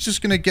this is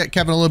just gonna get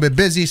Kevin a little bit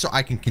busy so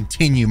I can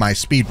continue my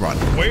speed run.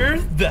 Where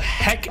the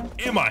heck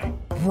am I?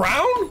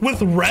 Brown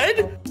with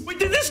red? Wait,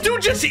 did this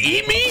dude just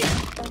eat me?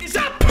 Is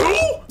that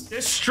poo?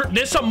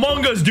 This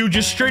Among Us dude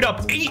just straight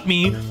up ate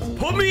me,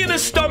 put me in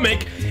his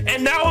stomach,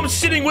 and now I'm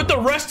sitting with the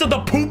rest of the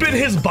poop in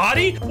his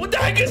body? What the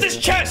heck is this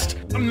chest?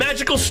 A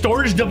magical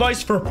storage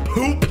device for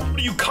poop? Are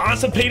you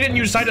constipated and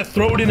you decide to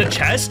throw it in a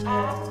chest?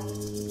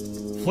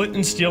 Flint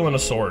and steel and a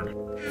sword.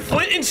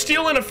 Flint and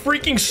steel and a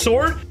freaking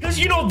sword? Because,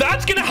 you know,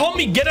 that's gonna help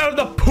me get out of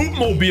the poop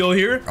mobile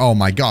here. Oh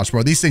my gosh,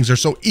 bro, these things are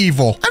so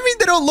evil. I mean,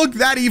 they don't look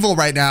that evil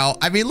right now.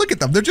 I mean, look at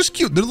them. They're just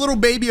cute. They're little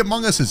baby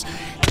Among Us's.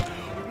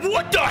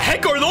 What the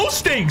heck are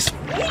those things?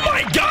 Oh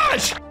my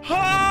gosh!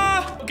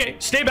 Okay,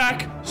 stay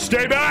back.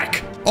 Stay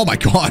back. Oh my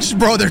gosh,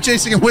 bro, they're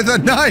chasing him with a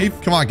knife.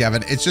 Come on,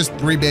 Kevin. It's just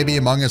 3 baby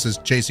Among Us is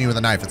chasing you with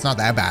a knife. It's not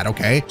that bad,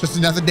 okay? Just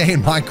another day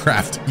in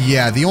Minecraft.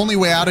 Yeah, the only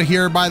way out of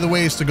here, by the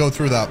way, is to go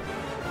through the,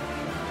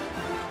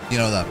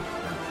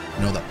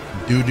 the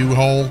doo-doo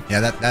hole.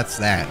 Yeah, that's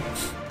that.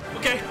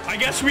 Okay, I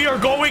guess we are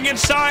going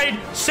inside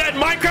said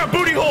Minecraft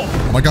booty hole.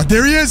 Oh my God,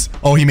 there he is.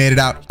 Oh, he made it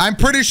out. I'm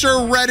pretty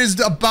sure Red is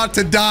about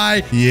to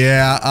die.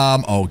 Yeah,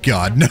 oh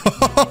God, no.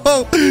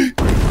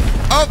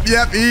 Oh,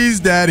 yep, he's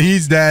dead.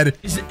 He's dead.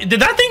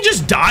 Did that thing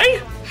just die?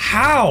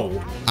 How?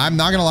 I'm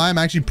not gonna lie, I'm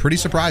actually pretty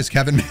surprised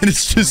Kevin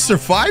managed to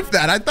survive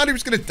that. I thought he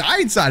was gonna die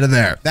inside of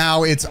there.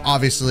 Now, it's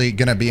obviously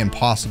gonna be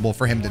impossible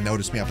for him to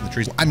notice me up in the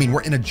trees. I mean,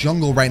 we're in a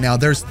jungle right now.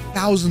 There's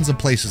thousands of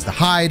places to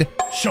hide.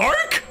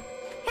 Shark?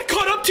 I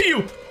caught up to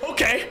you.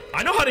 Okay,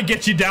 I know how to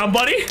get you down,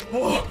 buddy.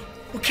 Oh,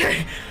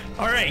 okay.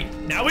 All right,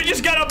 now we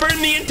just gotta burn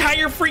the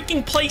entire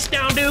freaking place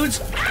down,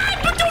 dudes. Ah,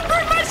 but don't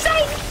burn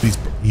myself.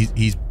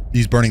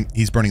 He's burning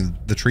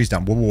the trees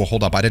down. Whoa,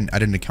 hold up. I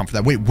didn't account for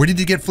that. Wait, where did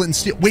he get flint and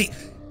steel? Wait,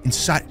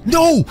 inside.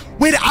 No,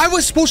 wait, I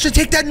was supposed to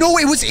take that. No,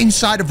 it was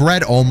inside of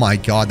Red. Oh my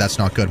God, that's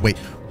not good. Wait,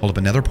 hold up,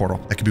 another portal.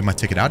 That could be my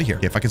ticket out of here.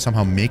 Okay, if I can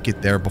somehow make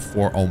it there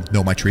before, oh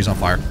no, my tree's on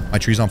fire. My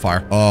tree's on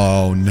fire.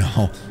 Oh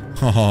no.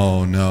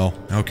 Oh no.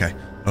 Okay.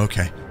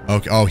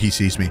 Oh, he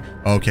sees me.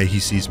 Okay, he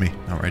sees me.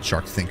 All right,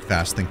 Shark, think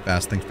fast.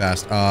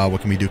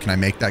 What can we do? Can I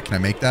make that?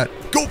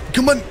 Go,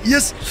 come on,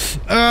 yes.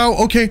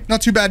 Oh, okay,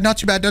 not too bad.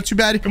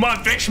 Come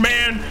on, fish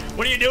man.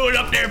 What are you doing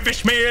up there,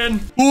 fish man?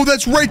 Oh,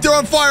 that's right there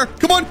on fire.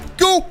 Come on,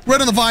 go,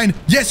 right on the vine.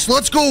 Yes,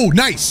 let's go,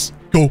 nice.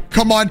 Go,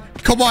 come on,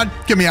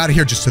 get me out of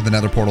here. Just to the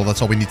nether portal,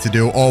 that's all we need to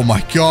do. Oh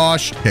my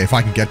gosh. Okay, if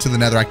I can get to the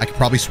nether, I could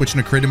probably switch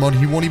into creative mode.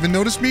 He won't even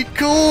notice me.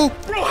 Go.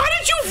 Bro, how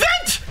did you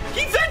vent?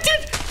 He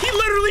vented. He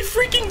literally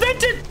freaking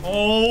vented.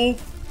 Oh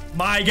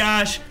my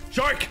gosh.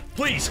 Shark,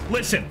 please,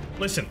 listen.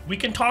 We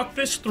can talk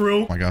this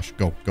through. Oh my gosh,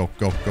 go.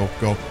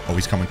 Oh,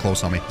 he's coming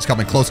close on me. He's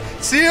coming close.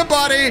 See ya,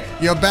 buddy.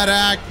 You better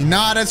act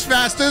not as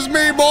fast as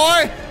me,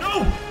 boy.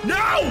 No.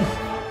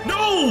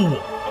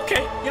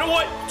 Okay, you know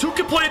what? Two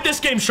can play at this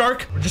game,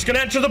 Shark. We're just gonna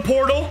enter the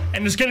portal,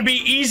 and it's gonna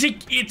be easy.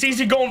 It's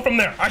easy going from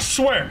there. I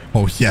swear.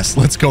 Oh, yes.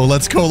 Let's go.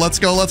 Let's go. Let's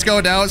go. Let's go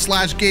now.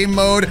 / game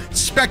mode.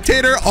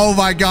 Spectator. Oh,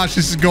 my gosh.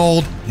 This is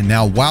gold. And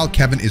now, while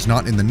Kevin is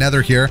not in the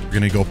nether here, we're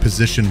going to go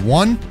position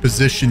 1,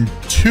 position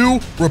 2,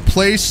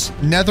 replace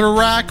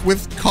netherrack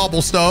with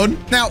cobblestone.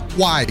 Now,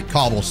 why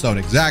cobblestone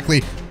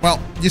exactly? Well,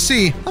 you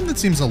see, something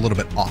seems a little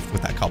bit off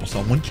with that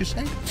cobblestone, wouldn't you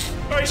say?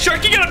 All right,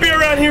 Shark, you gotta be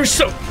around here,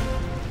 so...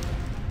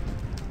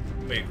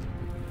 Wait.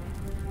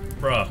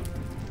 Bruh.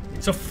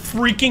 It's a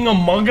freaking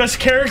Among Us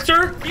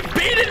character? He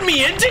baited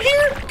me into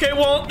here? Okay,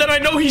 well, then I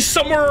know he's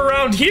somewhere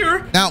around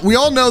here. Now, we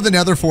all know the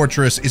Nether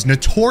Fortress is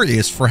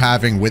notorious for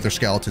having wither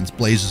skeletons,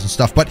 blazes, and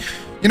stuff, but,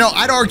 you know,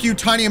 I'd argue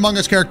tiny Among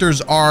Us characters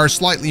are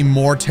slightly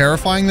more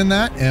terrifying than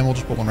that, and we'll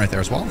just put one right there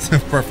as well.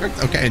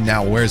 Perfect. Okay,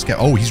 now where's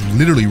Kevin? Oh, he's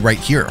literally right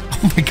here.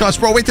 Oh my gosh,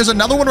 bro, wait, there's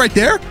another one right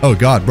there? Oh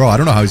God, bro, I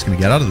don't know how he's gonna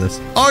get out of this.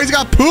 Oh, he's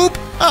got poop?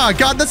 Oh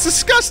God, that's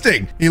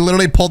disgusting. He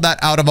literally pulled that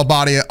out of a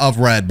body of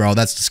red, bro.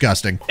 That's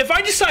disgusting. If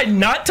I decide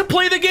not to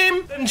play the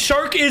game, then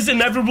Shark is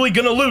inevitably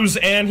gonna lose,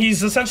 and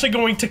he's essentially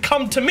going to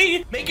come to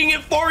me, making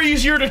it far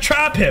easier to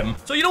trap him.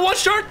 So you know what,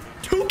 Shark?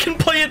 Who can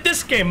play at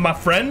this game, my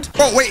friend?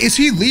 Oh, wait, is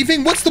he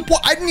leaving? What's the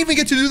point? I didn't even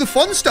get to do the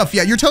fun stuff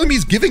yet. You're telling me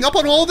he's giving up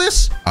on all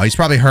this? Oh, he's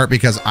probably hurt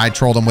because I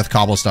trolled him with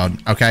cobblestone,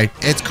 okay?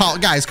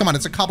 Guys, come on,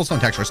 it's a cobblestone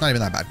texture. It's not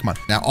even that bad, come on.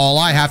 Now, all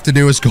I have to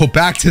do is go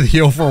back to the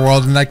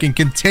overworld and I can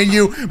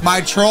continue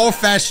my troll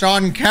fest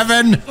on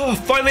Kevin. Oh,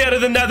 finally out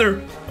of the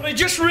nether. But I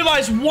just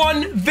realized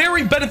one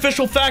very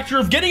beneficial factor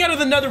of getting out of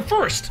the nether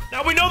first.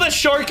 Now, we know that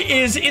Shark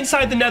is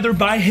inside the nether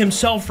by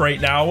himself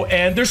right now,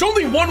 and there's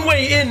only one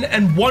way in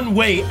and one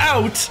way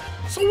out.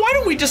 So why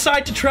don't we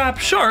decide to trap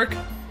Shark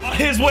on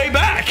his way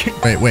back?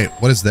 Wait,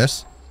 what is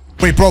this?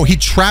 Wait, bro, he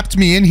trapped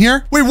me in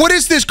here? Wait, what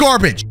is this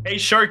garbage? Hey,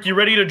 Shark, you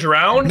ready to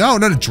drown? No,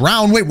 not to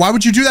drown. Wait, why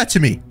would you do that to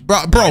me?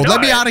 Bro,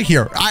 let me out of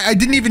here. I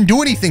didn't even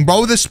do anything,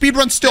 bro. The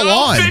speedrun's still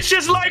on.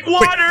 Fishes like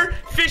water.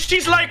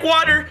 Fishies like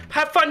water.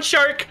 Have fun,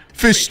 Shark.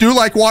 Fish stew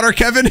like water,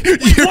 Kevin.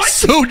 You're what?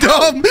 so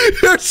dumb.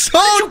 You're so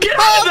dumb. Get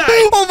out of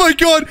that? Oh my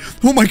God.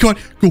 Oh my God.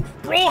 Go.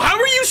 Bro, how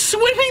are you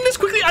swimming this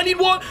quickly? I need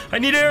water. I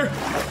need air.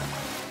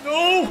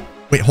 No.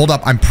 Wait, hold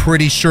up. I'm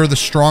pretty sure the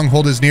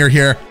stronghold is near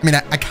here. I mean,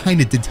 I kind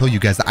of did tell you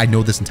guys that I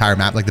know this entire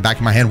map like the back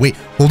of my hand. Wait,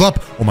 hold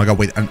up. Oh my God,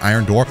 wait, an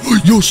iron door.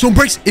 Yo, stone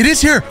breaks. It is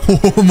here.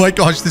 Oh my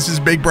gosh, this is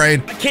big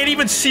brain. I can't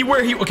even see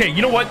where he... Okay,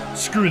 you know what?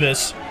 Screw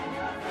this.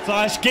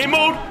 / game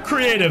mode,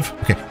 creative.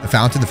 Okay, the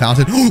fountain.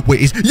 Oh,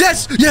 wait,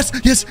 yes.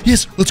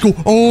 Let's go.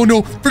 Oh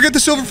no, forget the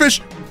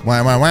silverfish.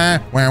 Wah, wah, wah,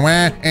 wah,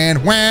 wah,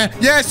 and wah.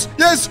 Yes,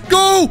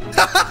 go.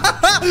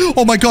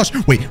 Oh my gosh.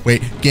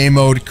 Wait, game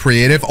mode,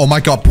 creative. Oh my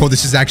God, bro,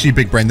 this is actually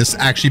big brain.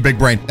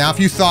 Now, if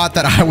you thought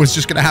that I was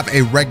just gonna have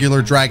a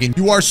regular dragon,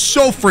 you are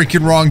so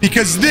freaking wrong,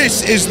 because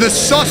this is the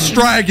sus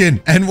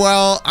dragon. And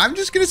well, I'm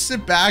just gonna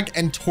sit back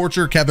and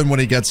torture Kevin when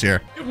he gets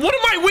here. What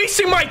am I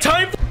wasting my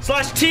time?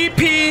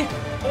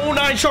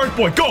 /TP09 Shark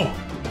Boy, go.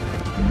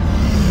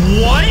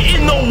 What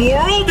in the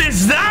world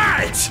is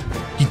that?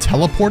 He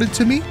teleported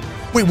to me?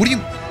 Wait, what do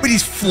you... Wait,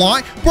 he's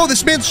flying? Bro,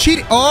 this man's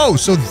cheating. Oh,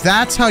 so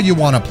that's how you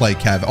want to play,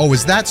 Kev. Oh,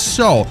 is that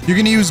so? You're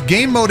going to use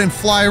game mode and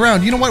fly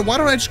around. You know what? Why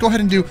don't I just go ahead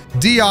and do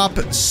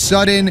Diop,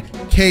 sudden,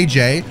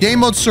 KJ. Game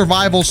mode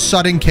survival,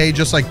 sudden K,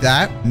 just like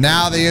that.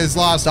 Now that he has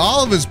lost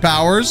all of his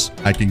powers,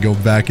 I can go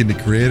back into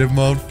creative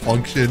mode.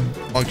 Function,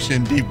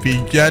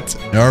 DP, get.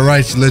 All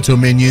right, little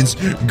minions.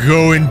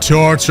 Go and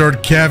torture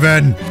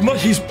Kevin.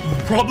 He's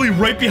probably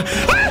right behind.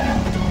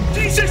 Ah!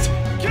 Jesus!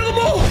 Kill them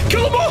all!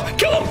 Kill them!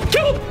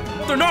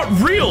 They're not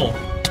real.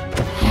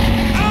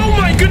 Oh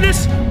my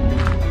goodness!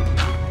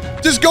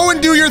 Just go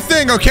and do your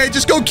thing, okay?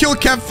 Just go kill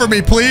Kev for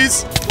me,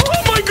 please.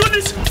 Oh my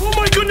goodness!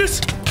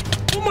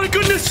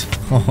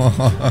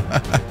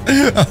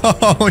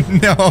 Oh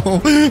no!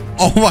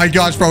 Oh my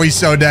gosh, bro, he's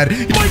so dead.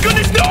 Oh my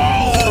goodness,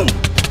 no!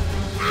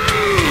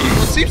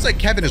 Well, it seems like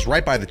Kevin is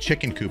right by the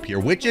chicken coop here,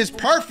 which is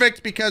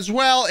perfect because,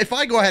 well, if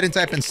I go ahead and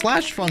type in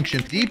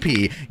 /function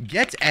DP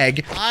get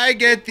egg, I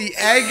get the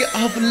egg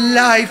of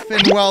life.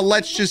 And well,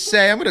 let's just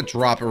say I'm gonna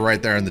drop it right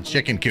there in the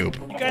chicken coop.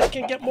 You guys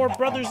can get more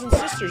brothers and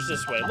sisters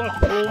this way. Look,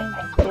 boom,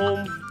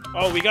 boom.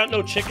 Oh, we got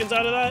no chickens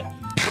out of that?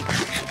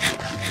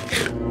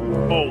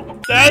 Oh,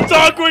 that's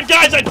awkward,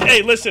 guys.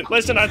 Hey, listen.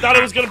 I thought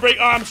it was gonna break.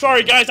 Oh, I'm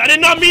sorry, guys. I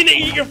did not mean to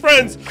eat your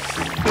friends.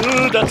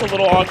 Ooh, that's a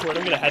little awkward.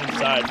 I'm gonna head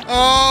inside.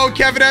 Oh,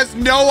 Kevin has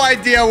no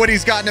idea what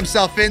he's gotten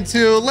himself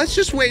into. Let's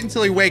just wait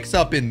until he wakes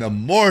up in the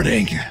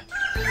morning.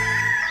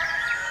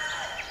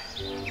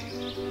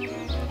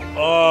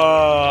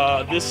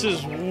 This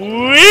is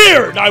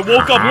weird. I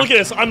woke up, look at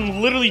this.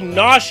 I'm literally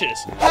nauseous.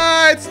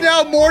 It's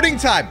now morning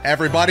time,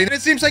 everybody. And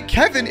it seems like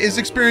Kevin is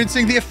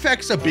experiencing the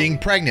effects of being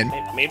pregnant.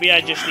 Maybe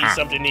I just need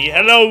something to eat.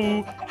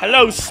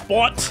 Hello,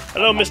 Spot.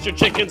 Hello, Mr.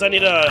 Chickens. I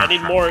need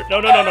more. No.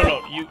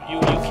 You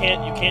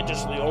can't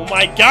just leave. Oh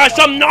my gosh,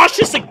 I'm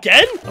nauseous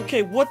again?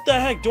 Okay, what the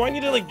heck? Do I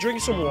need to like drink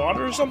some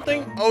water or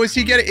something? Oh, is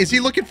he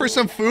looking for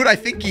some food? I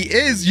think he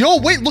is. Yo,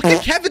 wait, look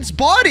at Kevin's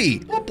body.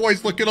 That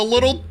boy's looking a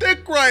little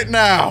thick right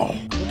now.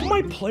 What do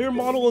my player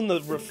model in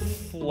the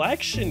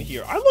reflection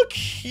here? I look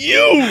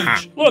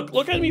huge.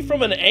 Look at me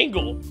from an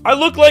angle. I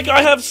look like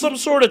I have some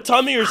sort of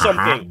tummy or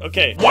something.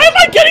 Okay, why am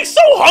I getting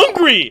so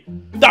hungry?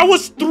 That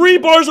was 3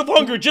 bars of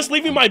hunger just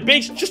leaving my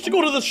base just to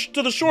go to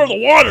the shore of the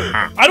water.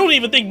 I don't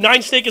even think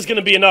 9 steak is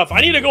gonna be enough.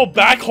 I need to go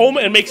back home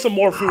and make some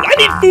more food. I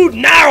need food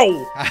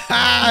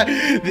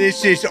now.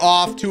 This is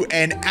off to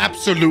an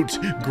absolute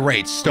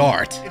great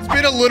start. It's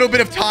been a little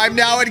bit of time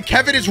now, and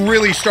Kevin is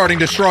really starting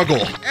to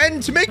struggle.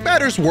 And to make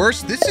matters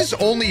worse, this is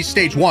only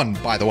stage 1,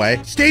 by the way.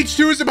 Stage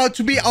 2 is about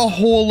to be a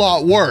whole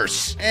lot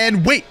worse.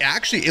 And wait,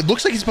 actually, it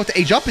looks like he's about to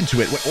age up into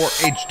it, or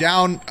age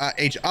down,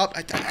 age up.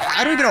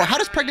 I don't even know. How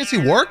does pregnancy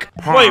work?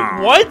 Wait,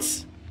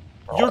 what?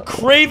 You're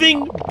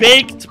craving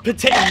baked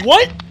potato?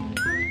 What?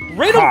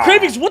 Random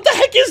cravings? What the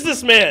heck is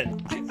this, man?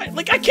 I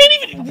can't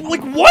even,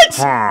 like, what?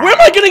 Where am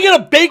I gonna get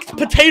a baked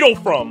potato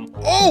from?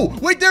 Oh,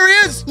 wait, there he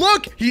is.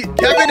 Look,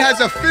 Kevin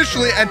has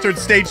officially entered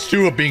stage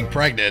 2 of being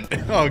pregnant.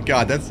 Oh,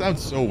 God, that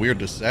sounds so weird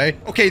to say.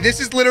 Okay, this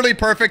is literally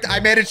perfect.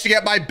 I managed to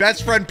get my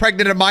best friend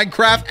pregnant in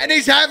Minecraft, and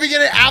he's having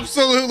an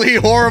absolutely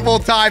horrible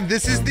time.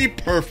 This is the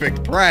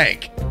perfect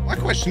prank. My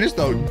question is,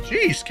 though,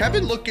 geez,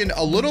 Kevin looking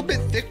a little bit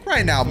thick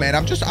right now, man.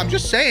 I'm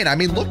just saying. I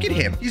mean, look at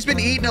him. He's been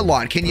eating a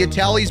lot. Can you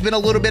tell he's been a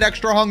little bit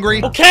extra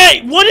hungry?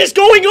 Okay, what is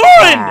going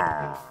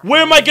on?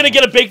 Where am I gonna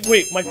get a baked?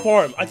 Wait, my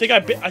farm. I think I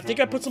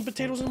put some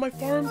potatoes in my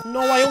farm.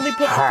 No, I only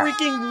put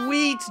freaking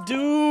wheat,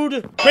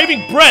 dude.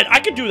 Craving bread. I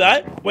could do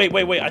that. Wait.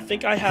 I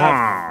think I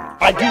have.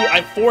 I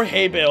have 4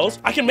 hay bales.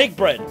 I can make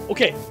bread.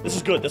 Okay, this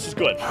is good.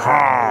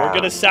 We're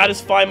gonna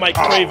satisfy my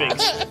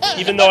cravings,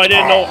 even though I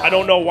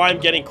don't know why I'm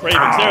getting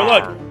cravings. There,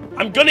 look.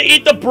 I'm gonna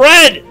eat the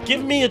bread!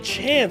 Give me a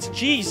chance,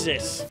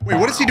 Jesus. Wait,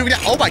 what is he doing now?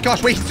 Oh my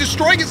gosh, wait, he's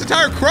destroying his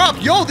entire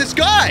crop. Yo, this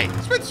guy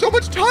spent so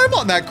much time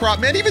on that crop,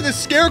 man. Even the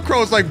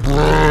scarecrow's like,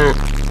 brrr.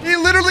 He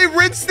literally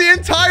rinsed the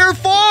entire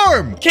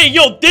farm. Okay,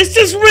 yo, this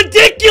is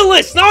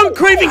ridiculous. Now I'm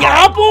craving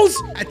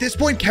apples? At this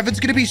point, Kevin's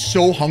gonna be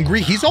so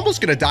hungry, he's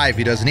almost gonna die if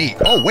he doesn't eat.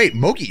 Oh, wait,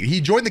 Mogi, he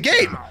joined the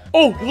game.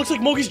 Oh, it looks like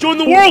Mogi's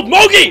joined the world.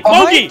 Mogi!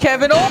 Oh, Mogi! hi,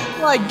 Kevin. Oh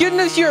my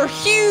goodness, you're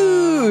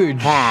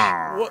huge.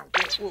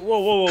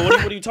 Whoa,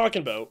 what are you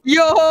talking about?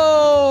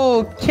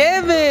 Yo,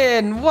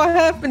 Kevin, what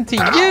happened to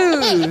you?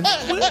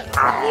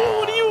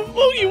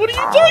 Mogi, what are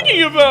you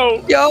talking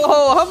about? Yo,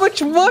 how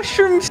much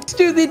mushroom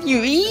stew did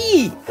you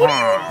eat? What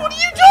are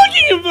you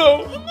talking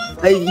about?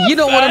 You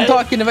know what I'm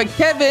talking about,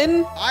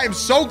 Kevin. I am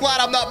so glad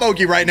I'm not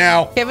Mogi right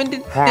now. Kevin,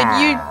 did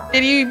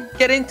you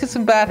get into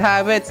some bad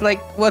habits?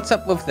 Like, what's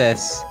up with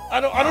this? I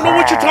don't know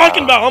what you're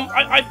talking about.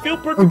 I feel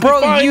perfectly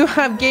Bro, fine. you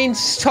have gained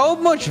so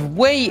much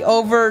weight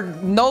over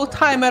no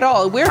time at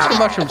all. Where's the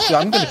mushroom stew?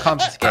 I'm gonna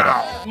confiscate it.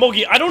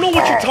 Mogi, I don't know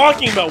what you're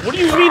talking about. What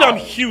do you mean I'm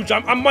huge?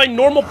 I'm my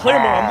normal player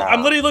mode.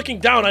 I'm literally looking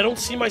down. I don't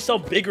see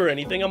myself big or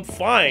anything. I'm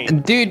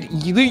fine. Dude,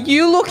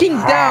 you looking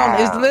down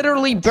is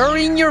literally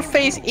burying your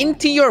face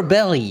into your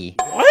belly.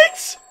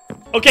 What?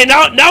 Okay,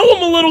 now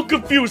I'm a little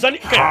confused. Okay,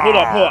 hold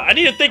on. I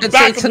need to think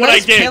back It's of a what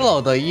nice I did.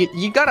 pillow, though.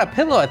 You got a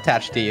pillow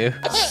attached to you.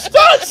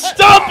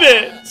 Stop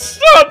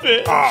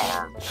it!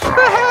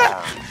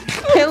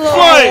 Pillow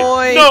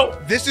boy. No.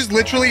 This is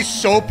literally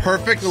so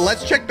perfect.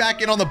 Let's check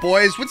back in on the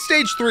boys when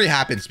stage 3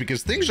 happens,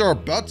 because things are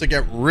about to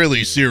get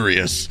really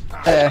serious.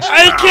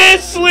 I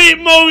can't sleep,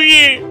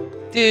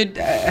 Mogi. Dude,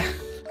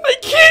 I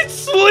can't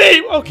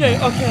sleep. Okay,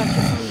 I can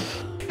sleep.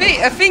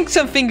 I think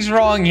something's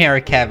wrong here,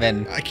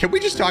 Kevin. Can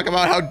we just talk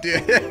about how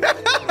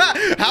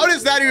how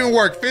does that even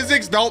work?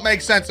 Physics don't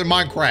make sense in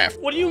Minecraft.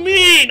 What do you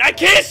mean? I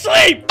can't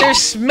sleep.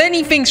 There's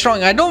many things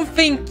wrong. I don't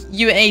think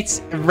you ate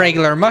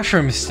regular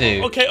mushroom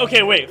stew.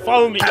 Okay, wait.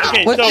 Follow me.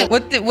 Okay,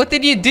 What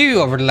did you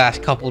do over the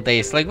last couple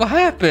days? Like, what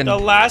happened? The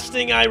last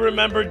thing I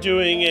remember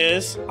doing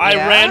is I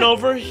ran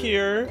over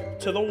here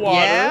to the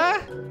water.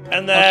 Yeah?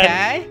 And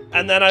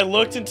then I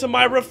looked into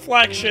my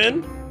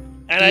reflection.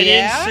 And I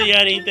didn't see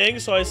anything,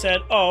 so I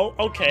said, "Oh,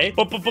 okay."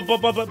 But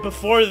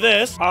before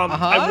this,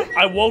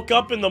 I woke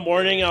up in the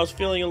morning. I was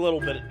feeling a little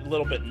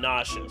bit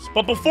nauseous.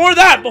 But before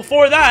that.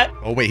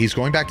 Oh wait, he's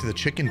going back to the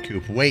chicken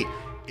coop. Wait,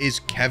 is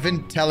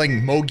Kevin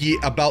telling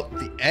Mogi about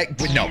the egg?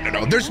 Wait, no.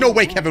 There's no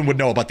way Kevin would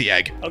know about the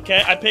egg.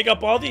 Okay, I pick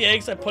up all the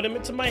eggs. I put them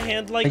into my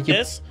hand like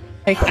this.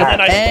 And then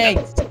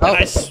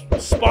I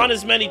spawn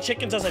as many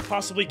chickens as I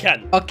possibly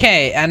can.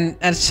 Okay, and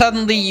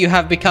suddenly you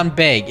have become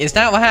big. Is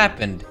that what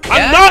happened?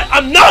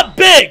 I'm not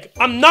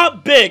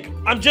big.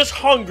 I'm just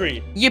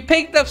hungry. You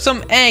picked up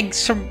some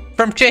eggs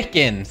from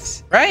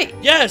chickens, right?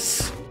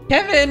 Yes.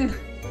 Kevin,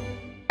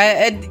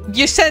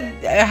 you said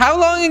how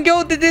long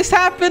ago did this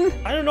happen?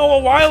 I don't know, a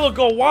while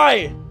ago.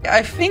 Why?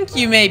 I think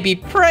you may be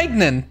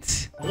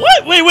pregnant.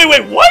 What? Wait,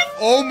 what?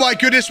 Oh my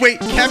goodness, wait.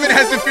 Kevin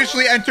has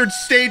officially entered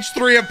stage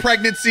 3 of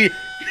pregnancy.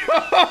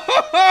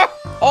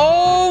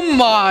 Oh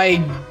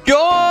my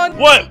god.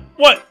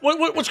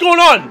 What's going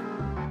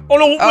on? Oh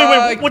no,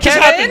 wait, what just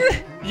Kevin?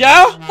 happened?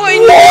 Yeah?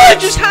 Wait, what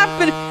just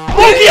happened?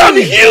 Mogi, I'm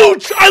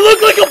huge! I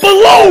look like a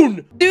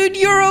balloon! Dude,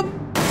 you're a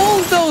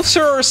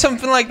bulldozer or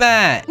something like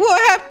that. What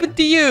happened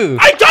to you?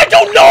 I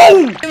don't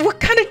know. What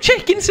kind of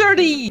chickens are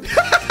these?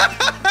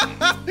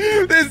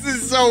 This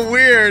is so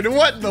weird.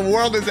 What in the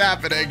world is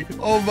happening?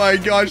 Oh my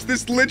gosh,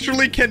 this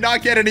literally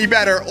cannot get any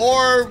better.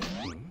 Or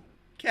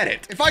get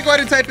it. If I go ahead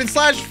and type in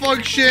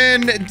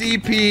 /function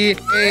DP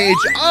age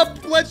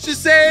up, let's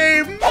just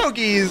say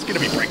Mogi's gonna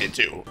be pregnant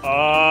too.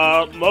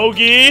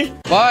 Mogi,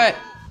 What?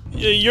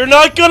 you're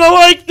not gonna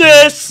like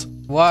this.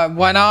 What?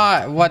 Why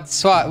not?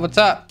 What's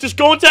up? Just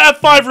go into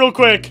F5 real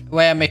quick.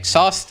 Wait, I'm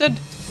exhausted.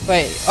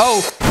 Wait.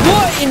 Oh,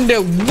 what in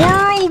the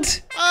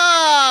world?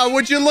 Ah,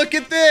 would you look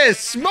at this?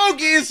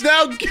 Smokey is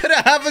now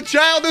gonna have a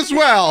child as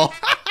well.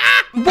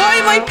 Why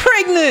am I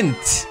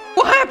pregnant?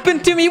 What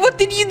happened to me? What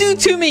did you do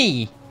to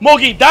me?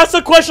 Mogi, that's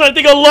the question I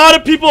think a lot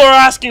of people are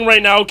asking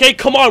right now, okay?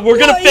 Come on, we're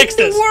gonna fix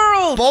this.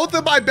 World? Both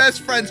of my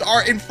best friends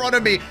are in front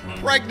of me,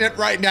 pregnant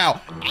right now.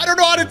 I don't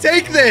know how to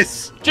take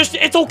this.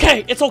 It's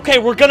okay. It's okay.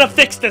 We're gonna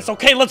fix this,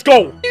 okay? Let's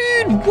go.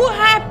 Dude, what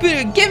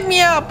happened? Give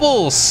me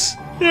apples.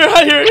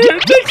 Here,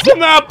 take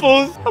some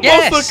apples. I'm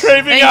also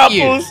craving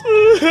apples.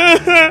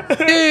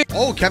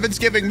 Oh, Kevin's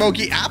giving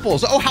Mogi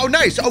apples. Oh, how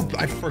nice. Oh,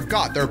 I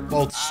forgot. They're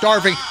both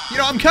starving. You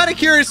know, I'm kind of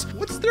curious.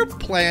 What's their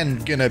plan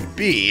gonna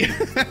be?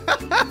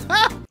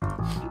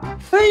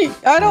 Hey,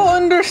 I don't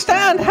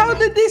understand. How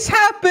did this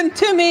happen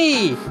to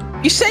me?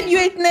 You said you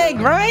ate an egg,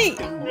 right?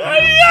 I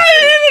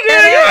ate an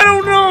egg. I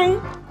don't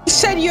know. You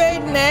said you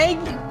ate an egg?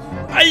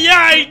 Yeah,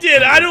 I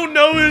did. I don't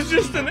know. It was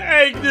just an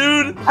egg,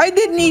 dude. I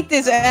didn't eat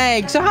this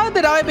egg. So how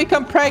did I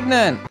become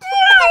pregnant?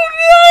 I don't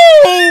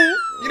know.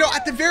 You know,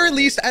 at the very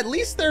least, at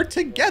least they're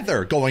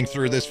together going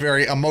through this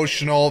very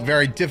emotional,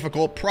 very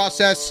difficult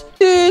process.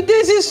 Dude,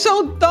 this is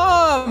so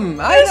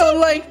dumb. I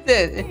don't like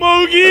this.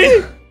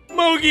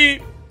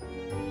 Mogi.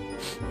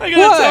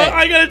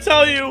 I gotta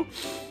tell you.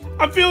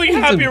 I'm feeling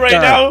happy right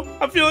now.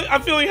 I'm feeling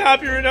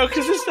happy right now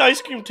because this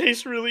ice cream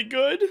tastes really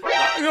good.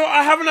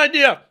 I have an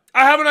idea.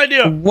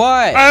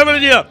 What? I have an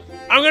idea.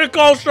 I'm gonna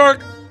call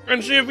Shark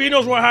and see if he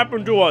knows what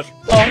happened to us.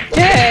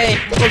 Okay.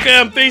 Okay,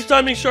 I'm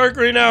FaceTiming Shark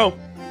right now.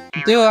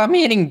 Dude, I'm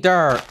eating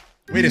dirt.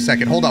 Wait a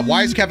second. Hold up.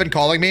 Why is Kevin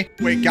calling me?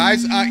 Wait,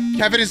 guys.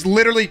 Kevin is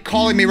literally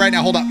calling me right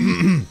now. Hold up.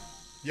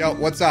 Yo,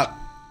 what's up?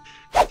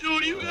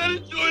 Dude, you gotta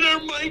join our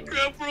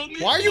Minecraft world.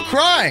 Why are you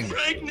crying?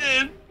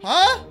 Pregnant.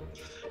 Huh?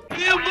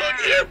 Yeah, look,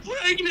 you're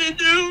pregnant,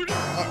 dude.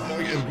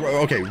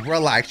 Okay,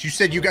 relax. You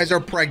said you guys are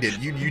pregnant.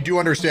 You do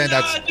understand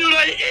that's... Dude,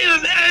 I ate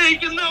an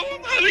egg and now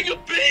I'm having a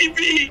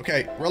baby.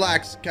 Okay,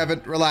 relax, Kevin.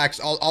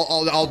 Relax.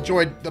 I'll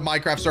join the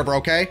Minecraft server.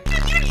 Okay?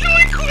 Can you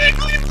join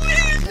quickly,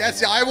 please?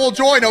 Yes, I will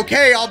join.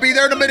 Okay, I'll be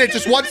there in a minute.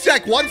 Just 1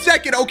 sec. 1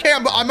 second. Okay,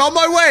 I'm on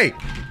my way.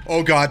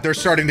 Oh God, they're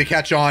starting to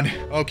catch on.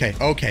 Okay.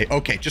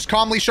 Just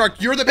calmly,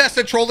 Shark. You're the best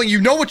at trolling. You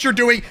know what you're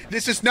doing.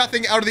 This is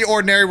nothing out of the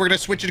ordinary. We're gonna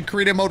switch into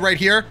creative mode right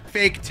here.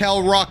 Fake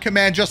tell rock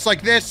command just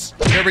like this.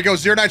 There we go.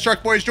 09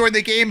 Shark Boys joined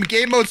the game.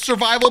 Game mode,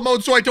 survival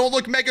mode, so I don't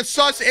look mega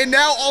sus. And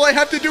now all I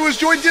have to do is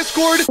join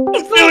Discord.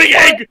 I'm feeling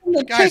egg.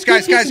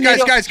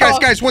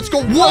 Guys, what's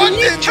going on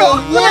in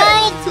the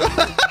world?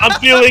 I'm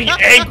feeling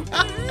egg.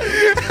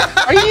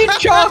 Are you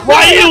chocolate?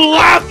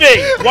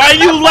 Why are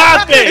you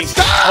laughing?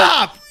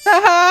 Stop!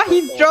 Haha,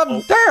 he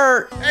dropped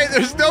dirt. Hey,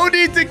 there's no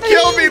need to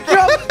kill me,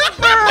 bro.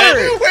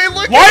 Wait,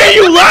 look. Why are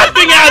you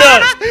laughing at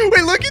us?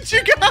 Wait, look at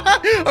you guys.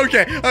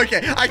 Okay.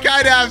 I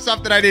kind of have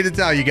something I need to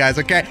tell you guys,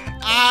 okay?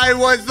 I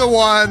was the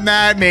one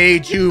that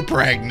made you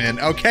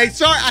pregnant, okay?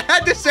 Sorry, I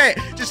had to say it.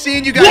 Just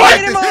seeing you guys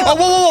like this. Oh,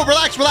 whoa.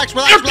 Relax. You're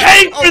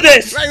paying for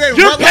this.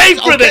 You're paying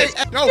for this.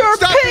 No, You're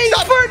stop. paying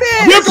for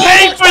this. You're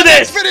paying for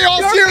this. Video.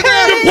 You're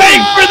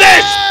paying for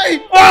this.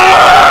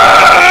 Ah!